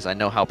game because I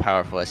know how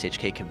powerful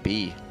SHK can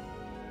be.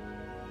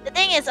 The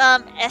thing is,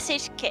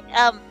 SHK,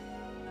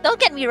 don't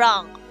get me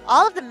wrong.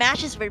 All of the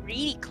matches were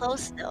really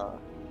close though.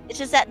 It's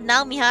just that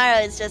now Mihara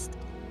is just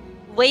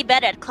way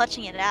better at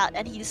clutching it out,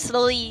 and he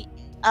slowly,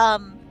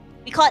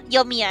 we call it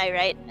yomiai,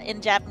 right,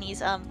 in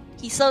Japanese.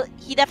 He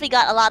definitely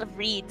got a lot of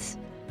reads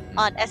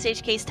on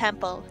SHK's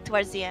tempo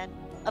towards the end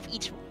of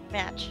each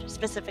match,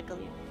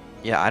 specifically.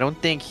 Yeah, I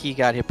don't think he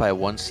got hit by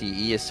one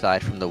CE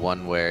aside from the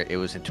one where it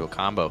was into a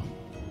combo.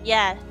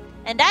 Yeah,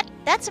 and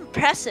that's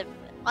impressive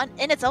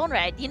in its own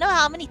right. You know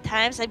how many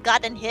times I've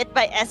gotten hit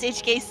by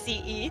SHK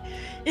CE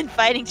in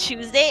Fighting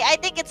Tuesday? I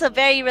think it's a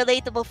very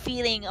relatable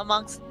feeling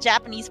amongst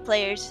Japanese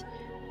players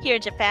here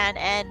in Japan,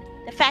 and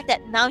the fact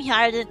that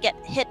Mihara didn't get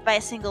hit by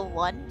a single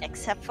one,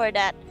 except for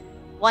that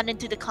one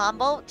into the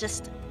combo,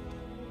 just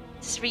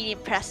really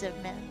impressive,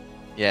 man.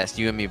 Yes,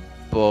 you and me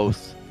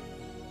both.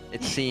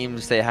 It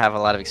seems they have a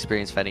lot of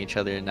experience fighting each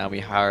other, and now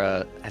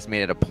Mihara has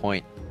made it a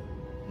point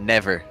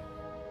never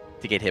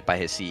to get hit by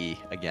his CE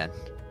again.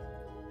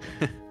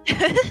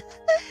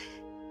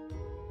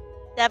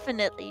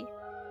 Definitely.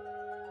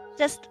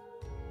 Just,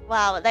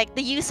 wow, like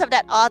the use of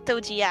that auto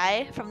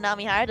GI from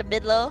Mihara, the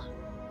mid-low,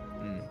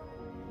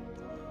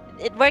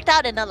 it worked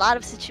out in a lot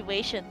of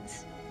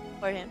situations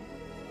for him.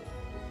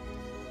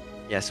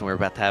 Yes, and we're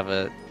about to have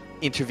an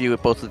interview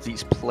with both of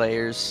these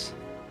players.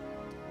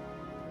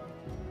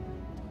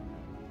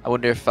 I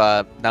wonder if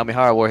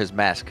Mihara wore his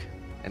mask,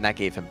 and that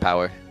gave him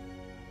power.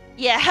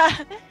 Yeah.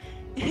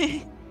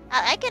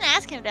 I can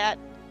ask him that.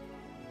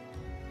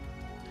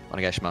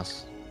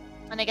 Onegaishimasu.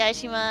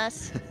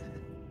 Onegaishimasu.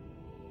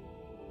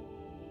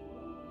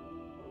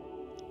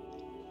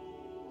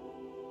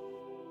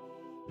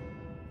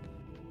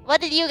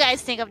 What did you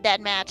guys think of that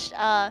match?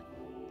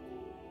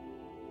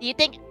 Do you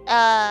think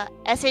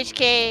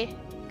SHK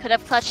could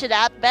have clutched it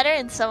out better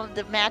in some of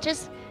the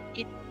matches?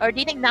 Or do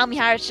you think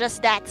Mihara is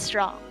just that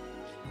strong?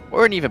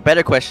 Or an even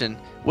better question,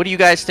 what do you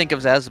guys think of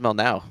Zasalamel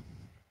now?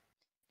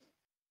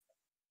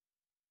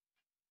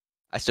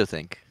 I still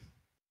think.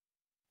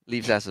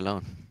 Leave Zaz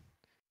alone.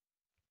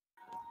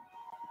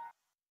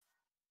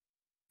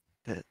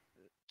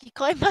 聞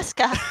こえます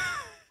か？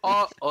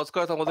あ、お疲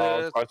れ様おで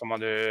す。疲れ様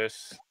で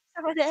す。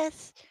そうで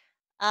す。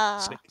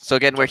So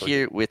again, we're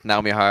here with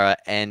Mihara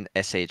and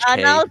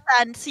SHK. なお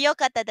さん強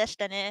かったでし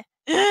たね。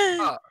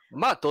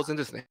まあ当然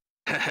ですね。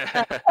Okay.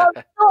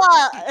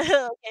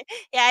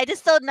 Yeah, I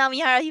just told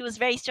Mihara he was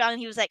very strong.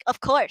 He was like, of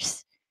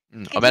course.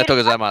 おめでとう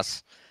ございま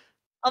す。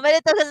おめ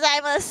でとうござ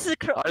います。あ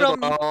りがとう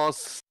ございま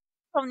す。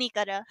from に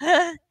から。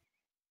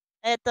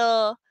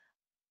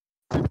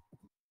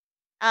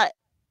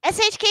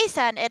SHK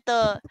さん、は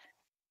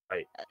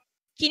い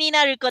気に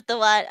なること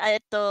は、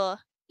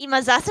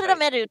今、ザスラ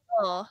メル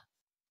の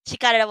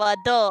力は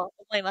どう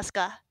思います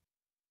か？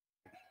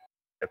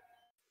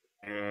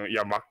い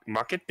や、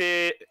負け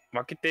て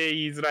言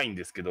いづらいん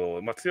ですけ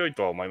ど、まあ、強い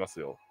とは思います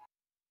よ。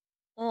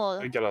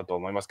強いキャラだと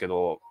思いますけ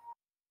ど、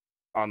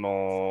まあ、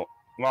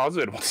アズ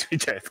ウェルも強い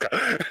じゃないですか。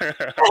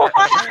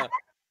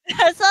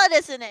そう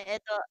です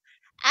ね。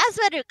ア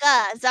ズウェル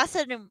かザサ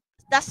ラメル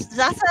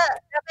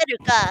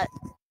か、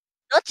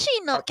どっ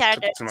ちのキャラ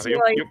クターすみ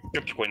ません、よく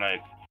聞こえな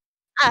い。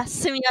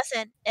すみま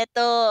せん。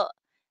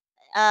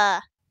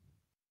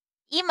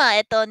今、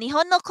日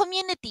本のコミ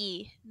ュニテ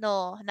ィ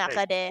の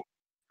中で、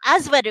ア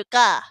ズウェル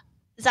か、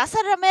ザ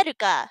サラメル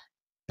か、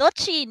どっ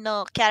ち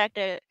のキャラク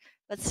ター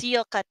が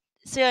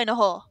強いの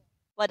方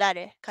は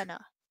誰か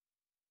な？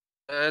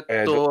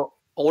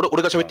俺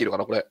が喋っていいのか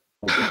な、これ。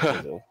どっち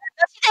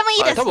でもい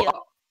いです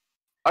よ。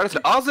あれです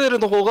ね、アゼル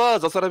の方が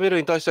ザサラメル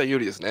に対しては有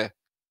利ですね。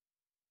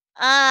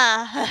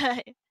は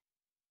い。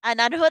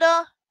なるほど。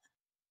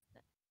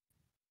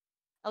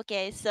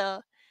Okay,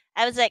 so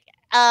I was like,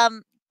 I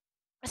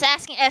was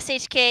asking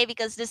SHK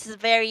because this is a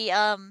very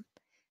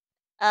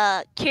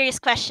curious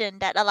question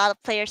that a lot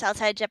of players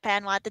outside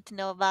Japan wanted to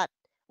know about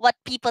what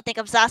people think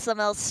of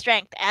Zasalamel's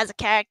strength as a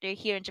character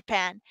here in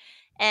Japan.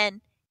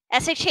 And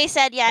SHK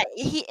said, yeah,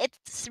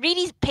 it's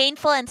really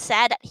painful and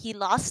sad that he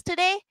lost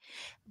today,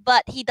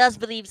 but he does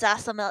believe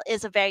Zasalamel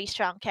is a very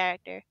strong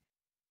character.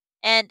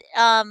 And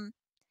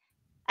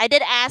I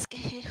did ask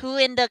who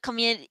in the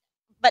community,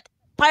 but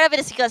part of it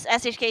is because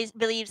SHK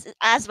believes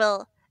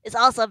Azwel is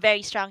also a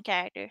very strong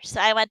character.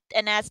 So I went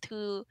and asked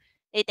who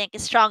they think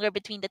is stronger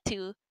between the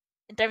two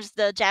in terms of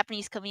the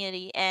Japanese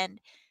community,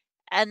 and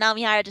now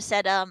Mihara just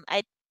said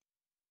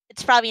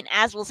it's probably in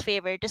Azwel's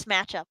favor, this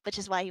matchup, which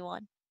is why he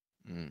won.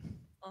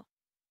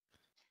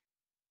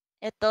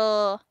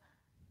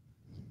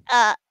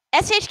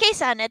 SHK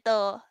さん、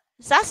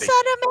ザサラ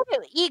メ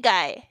ル以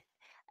外、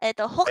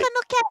他のキ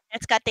ャラ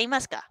使ってい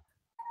ますか？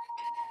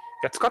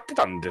いや、使って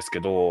たんですけ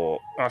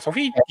ど、ソフ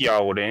ィティ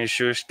アを練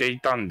習して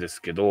いたんで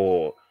すけ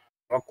ど、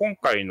今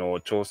回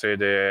の調整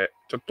で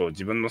ちょっと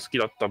自分の好き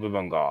だった部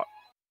分が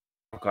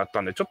なくなっ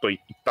たんで、ちょっと一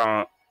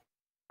旦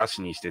な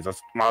しにして、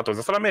あと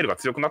ザサラメールが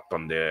強くなった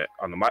んで、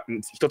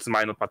一つ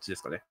前のパッチで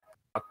すかね。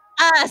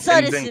そ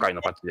うですね。前々回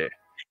のパッチで。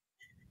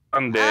な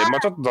んで、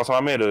ちょっとザサ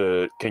ラメー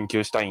ル研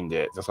究したいん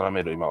で、ザサラ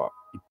メール今は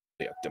一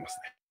でやってます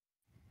ね。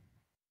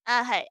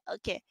Hi.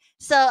 Okay.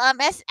 So I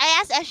asked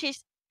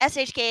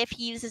SHK if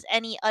he uses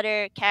any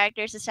other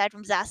characters aside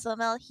from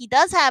Zasalamel. He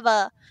does have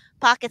a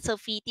Pocket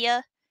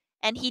Sophia,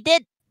 and he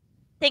did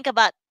think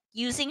about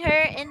using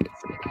her in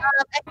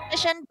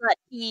exhibition, but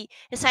he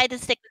decided to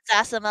stick with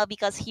Zasalamel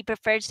because he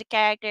prefers the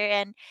character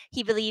and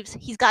he believes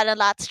he's gotten a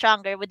lot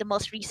stronger with the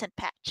most recent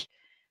patch.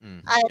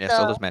 Yeah,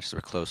 so those matches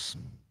were close.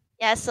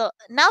 Yeah, so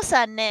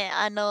Nao-san ね、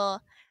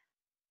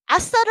ア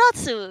ストロー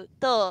ツ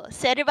と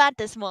セルバン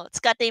テスも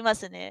使っていま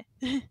すね。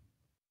聞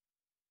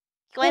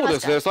こえます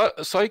か？そうです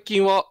ね。最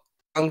近は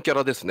アンキャ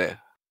ラですね。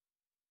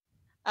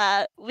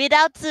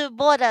Without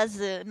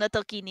Borders の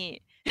時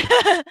に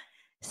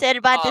セ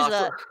ルバンテスは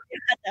強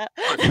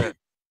かっ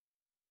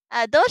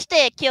た。どうし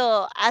て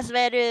今日アズウ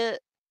ェ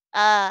ル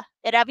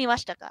選びま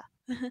したか？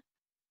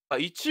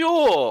一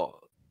応、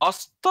ア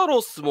スタ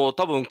ロスも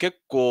多分結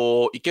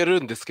構いけ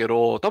るんですけ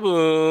ど、多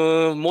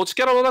分持ち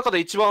キャラの中で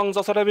一番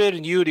ザサラベー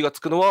ルに有利が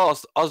つくのは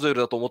アズウェル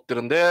だと思って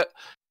るんで、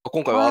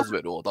今回はアズウ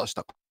ェルを出し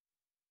た。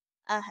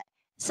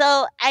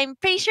So I'm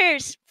pretty sure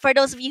for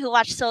those of you who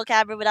watched Soul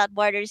Calibur Without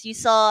Borders, you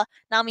saw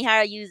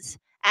Mihara use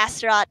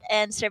Astaroth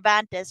and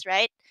Cervantes,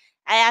 right?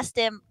 I asked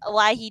him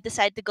why he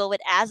decided to go with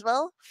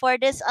Azwel for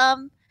this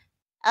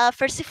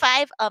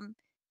FT5.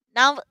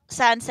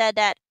 Now-san said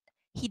that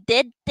he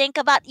did think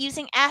about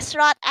using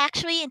Astaroth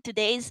actually in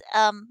today's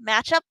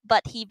matchup,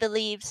 but he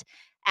believes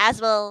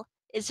Azwel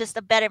is just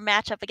a better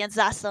matchup against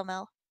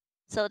Zasalamel.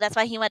 So that's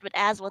why he went with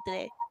Azwel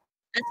today.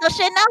 And so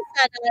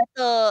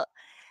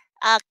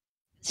Now-san,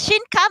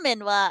 新仮面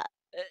は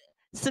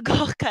すご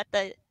かった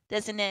で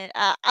すね。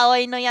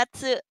葵のや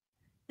つ。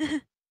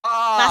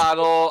あ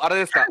れ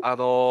ですか。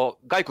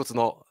骸骨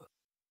の、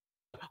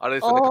あれ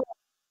ですよね。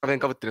仮面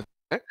かぶってる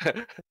ね。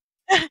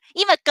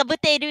今かぶっ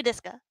ているで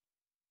すか？い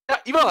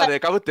や、今はね、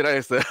かぶってない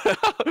です。ぶっち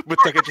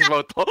ゃけてしま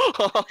うと。は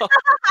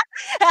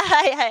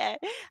いはい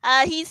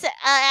はい。He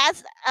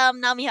asked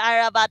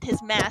Namihara about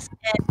his mask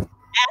and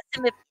asked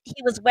him if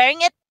he was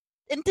wearing it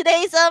in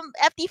today's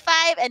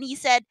FT5, and he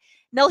said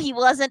no, he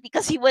wasn't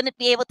because he wouldn't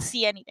be able to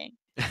see anything.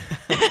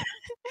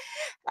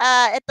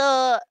 ア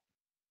ド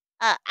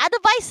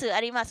バイスあ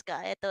りますか？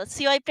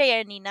強いプレイヤ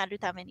ーになる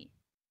ために。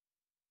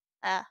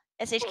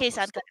SHK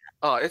さんか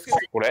ら。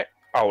これ？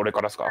俺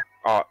からですか？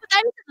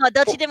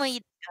どっちでもいい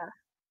ですか？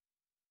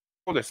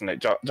そうですね。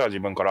じゃあ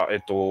自分から。なん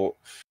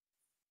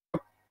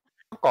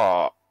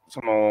か、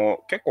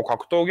結構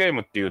格闘ゲー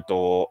ムっていう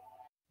と、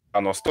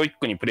ストイッ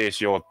クにプレイ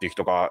しようっていう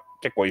人が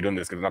結構いるん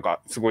ですけど、なん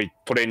かすごい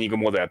トレーニング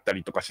モードやった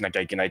りとかしなき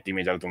ゃいけないってイ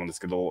メージあると思うんです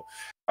けど、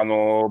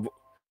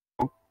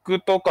僕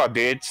とか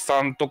デイチ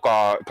さんと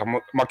か、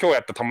今日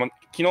やった昨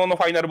日の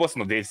ファイナルボス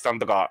のデイチさん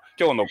とか、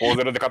今日の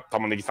 5-0 で勝った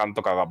玉ねぎさん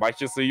とかが毎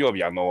週水曜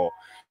日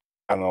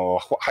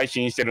配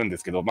信してるんで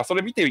すけど、そ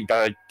れ見てい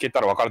ただけた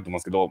ら分かると思うん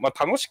ですけど、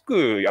楽し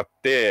くやっ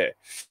て、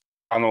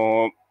いわ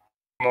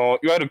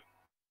ゆる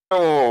今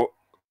日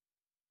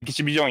エキ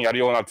シビジョンやる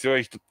ような強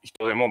い人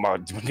でも、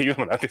自分で言う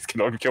のなんですけ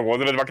ど、今日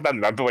5-0で負けたん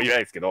で何とも言えない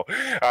ですけど、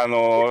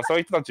そう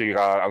いう人たち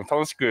が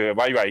楽しく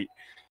ワイワイく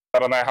だ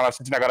らない話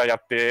しながらや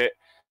って、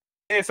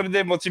でそれ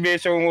でモチベー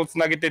ションをつ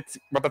なげて、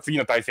また次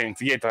へ対戦へ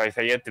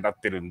ってなっ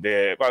てるん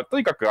で、と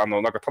にかくな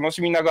んか楽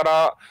しみなが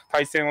ら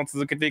対戦を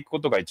続けていく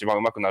ことが一番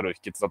うまくなる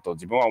秘訣だと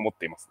自分は思っ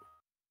ています。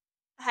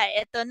は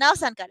い、なお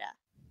さんから。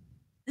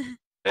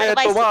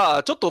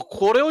ちょっと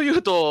これを言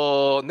う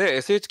と、ね、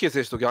SHK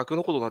選手と逆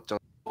のことになっちゃ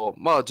うと、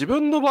自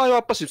分の場合はや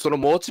っぱし、その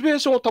モチベー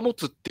ションを保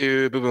つって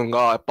いう部分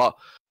が、やっぱ、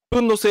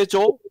自分の成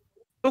長、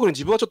特に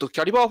自分はちょっとキ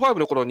ャリバー5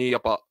の頃に、や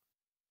っぱ、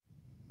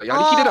や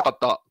りきれなかっ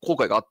た後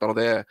悔があったの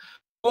で、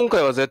今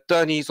回は絶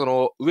対に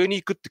上に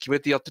行くって決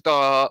めてやって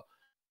た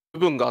部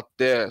分があっ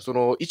て、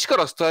一か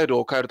らスタイル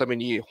を変えるため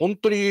に、本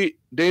当に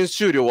練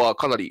習量は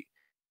かなり、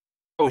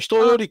人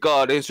より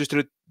か練習して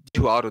る自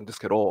負はあるんです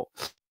けど、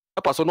や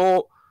っぱ自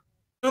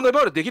分が今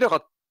までできな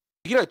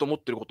いと思っ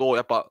てることを、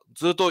やっぱ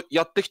ずっと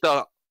やってき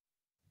た、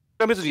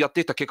諦めずにやっ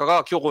てきた結果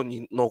が、今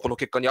日のこの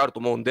結果にあると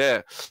思うん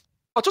で、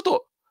ちょっ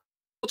と、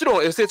もちろ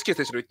ん SHK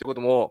選手の言ってるこ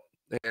とも、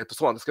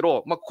そうなんですけ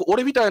ど、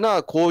俺みたい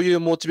なこういう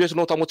モチベーショ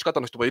ンの保ち方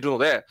の人もいるの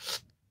で、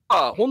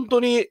本当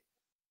に、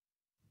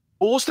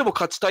どうしても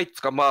勝ちたいってい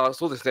うか、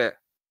そうですね。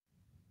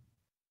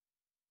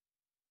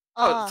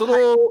なん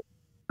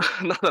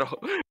だろ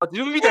う、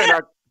自分みたい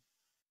な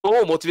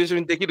をモチベーショ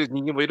ンにできる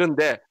人間もいるん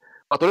で、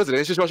とりあえず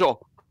練習しまし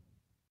ょ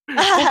う。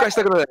後悔し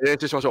たくない練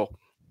習しましょう。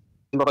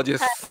こんな感じで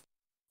す。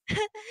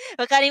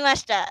わかりま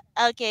した。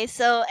Okay,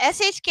 so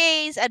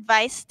SHK's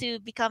advice to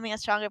becoming a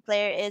stronger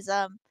player is,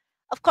 of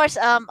course,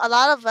 a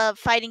lot of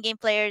fighting game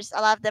players,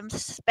 a lot of them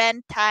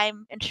spend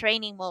time in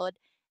training mode,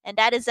 and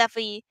that is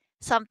definitely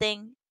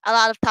something a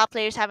lot of top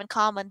players have in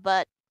common.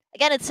 But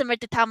again, it's similar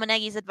to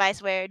Tamanegi's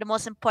advice, where the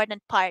most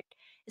important part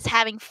is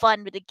having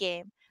fun with the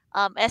game.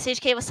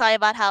 SHK was talking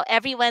about how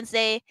every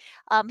Wednesday,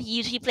 he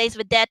usually plays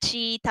with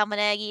Dechi,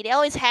 Tamanegi. They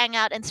always hang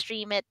out and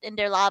stream it in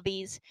their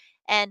lobbies.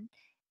 And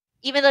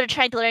even though they're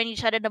trying to learn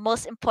each other, the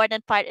most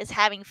important part is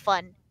having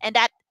fun, and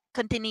that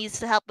continues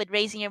to help with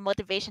raising your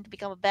motivation to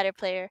become a better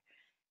player.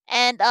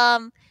 And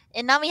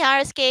in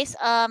Namihara's case,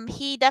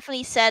 he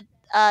definitely said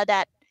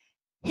that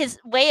his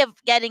way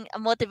of getting a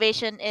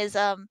motivation is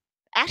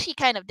actually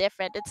kind of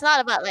different. It's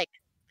not about like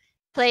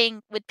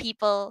playing with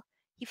people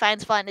he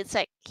finds fun. It's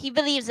like he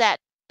believes that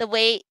the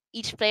way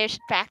each player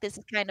should practice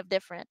is kind of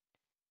different,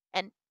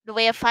 and the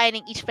way of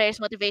finding each player's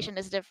motivation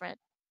is different.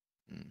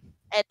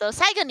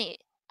 最後に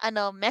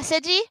メッセ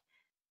ージ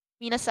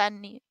皆さ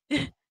んに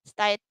伝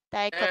え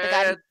たいことが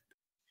ある。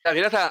じゃあ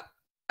皆さん、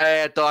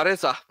あれで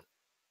すわ。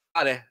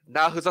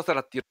ナーフザサ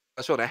ラって言い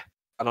ましょうね。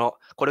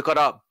これか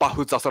らバ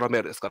フザサラメ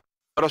ールですから。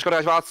よろしくお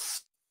願いしま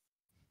す。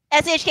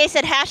SHK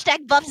said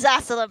hashtag buff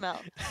Zasalamel.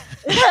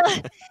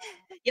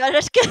 よ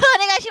ろしくお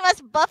願いしま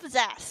す。buff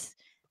Zas。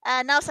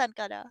なおさん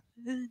から。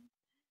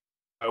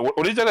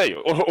俺じゃない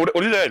よ。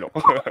俺じゃないの。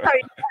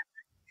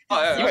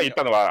今言っ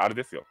たのはあれ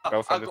ですよ。な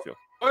おさんですよ。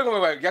ご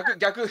めん。逆。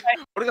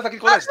俺が先に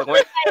来ないでした。ごめ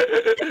ん。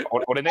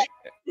俺ね。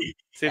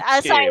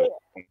Sorry.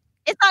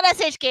 It's not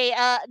SHK.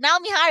 Now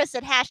Mihara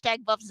said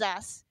hashtag buff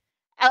Zas.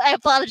 I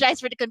apologize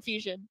for the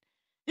confusion.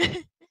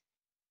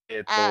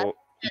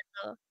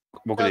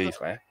 僕でいいです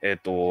かね。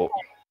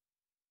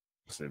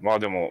まあ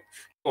でも、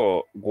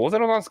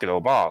5-0なんですけど、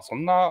まあそ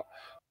んな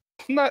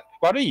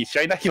悪い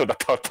試合内容だっ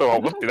たとは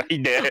思ってない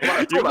んで、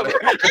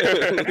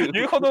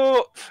言うほ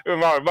ど、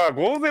まあ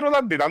5-0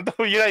なんで何と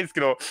も言えないですけ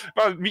ど、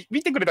まあ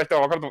見てくれた人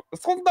は分かると、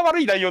そんな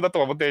悪い内容だと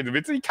は思ってないんで、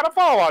別にキャラ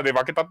パワーで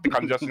負けたって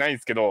感じはしないんで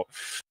すけど、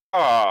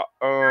まあ、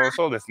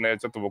そうですね、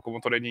ちょっと僕も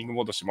トレーニング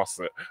モードしま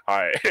す。は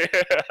い。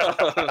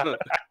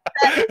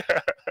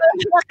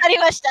わかり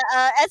ました。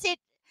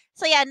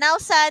So yeah,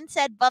 Nao-san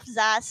said buff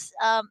Zas.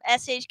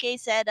 SHK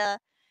said,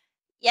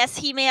 yes,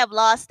 he may have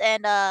lost,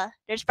 and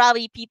there's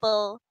probably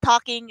people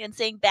talking and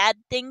saying bad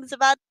things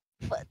about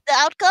the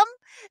outcome,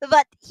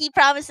 but he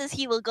promises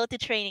he will go to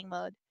training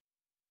mode.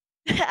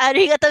 あ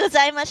りがとうご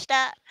ざいまし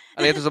た。あ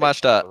りがとうございま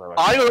した。ありがとうご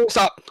ざいまし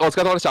た。お疲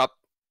れ様でした。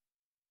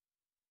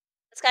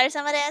お疲れ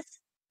様で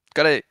す。お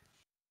疲れ。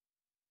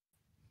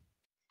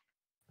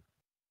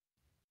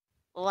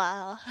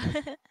Wow.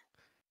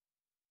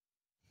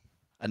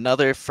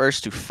 Another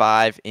first to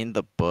 5 in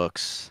the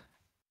books.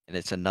 And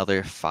it's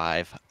another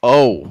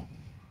 5-0.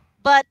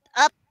 But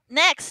up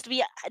next,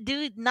 we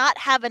do not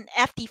have an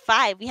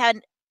FT5. We have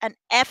an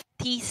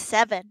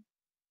FT7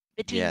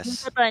 between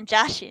Makoto and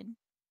Jashin.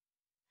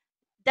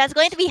 That's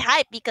going to be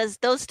hype because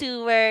those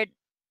two were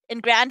in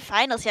grand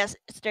finals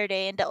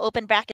yesterday in the open bracket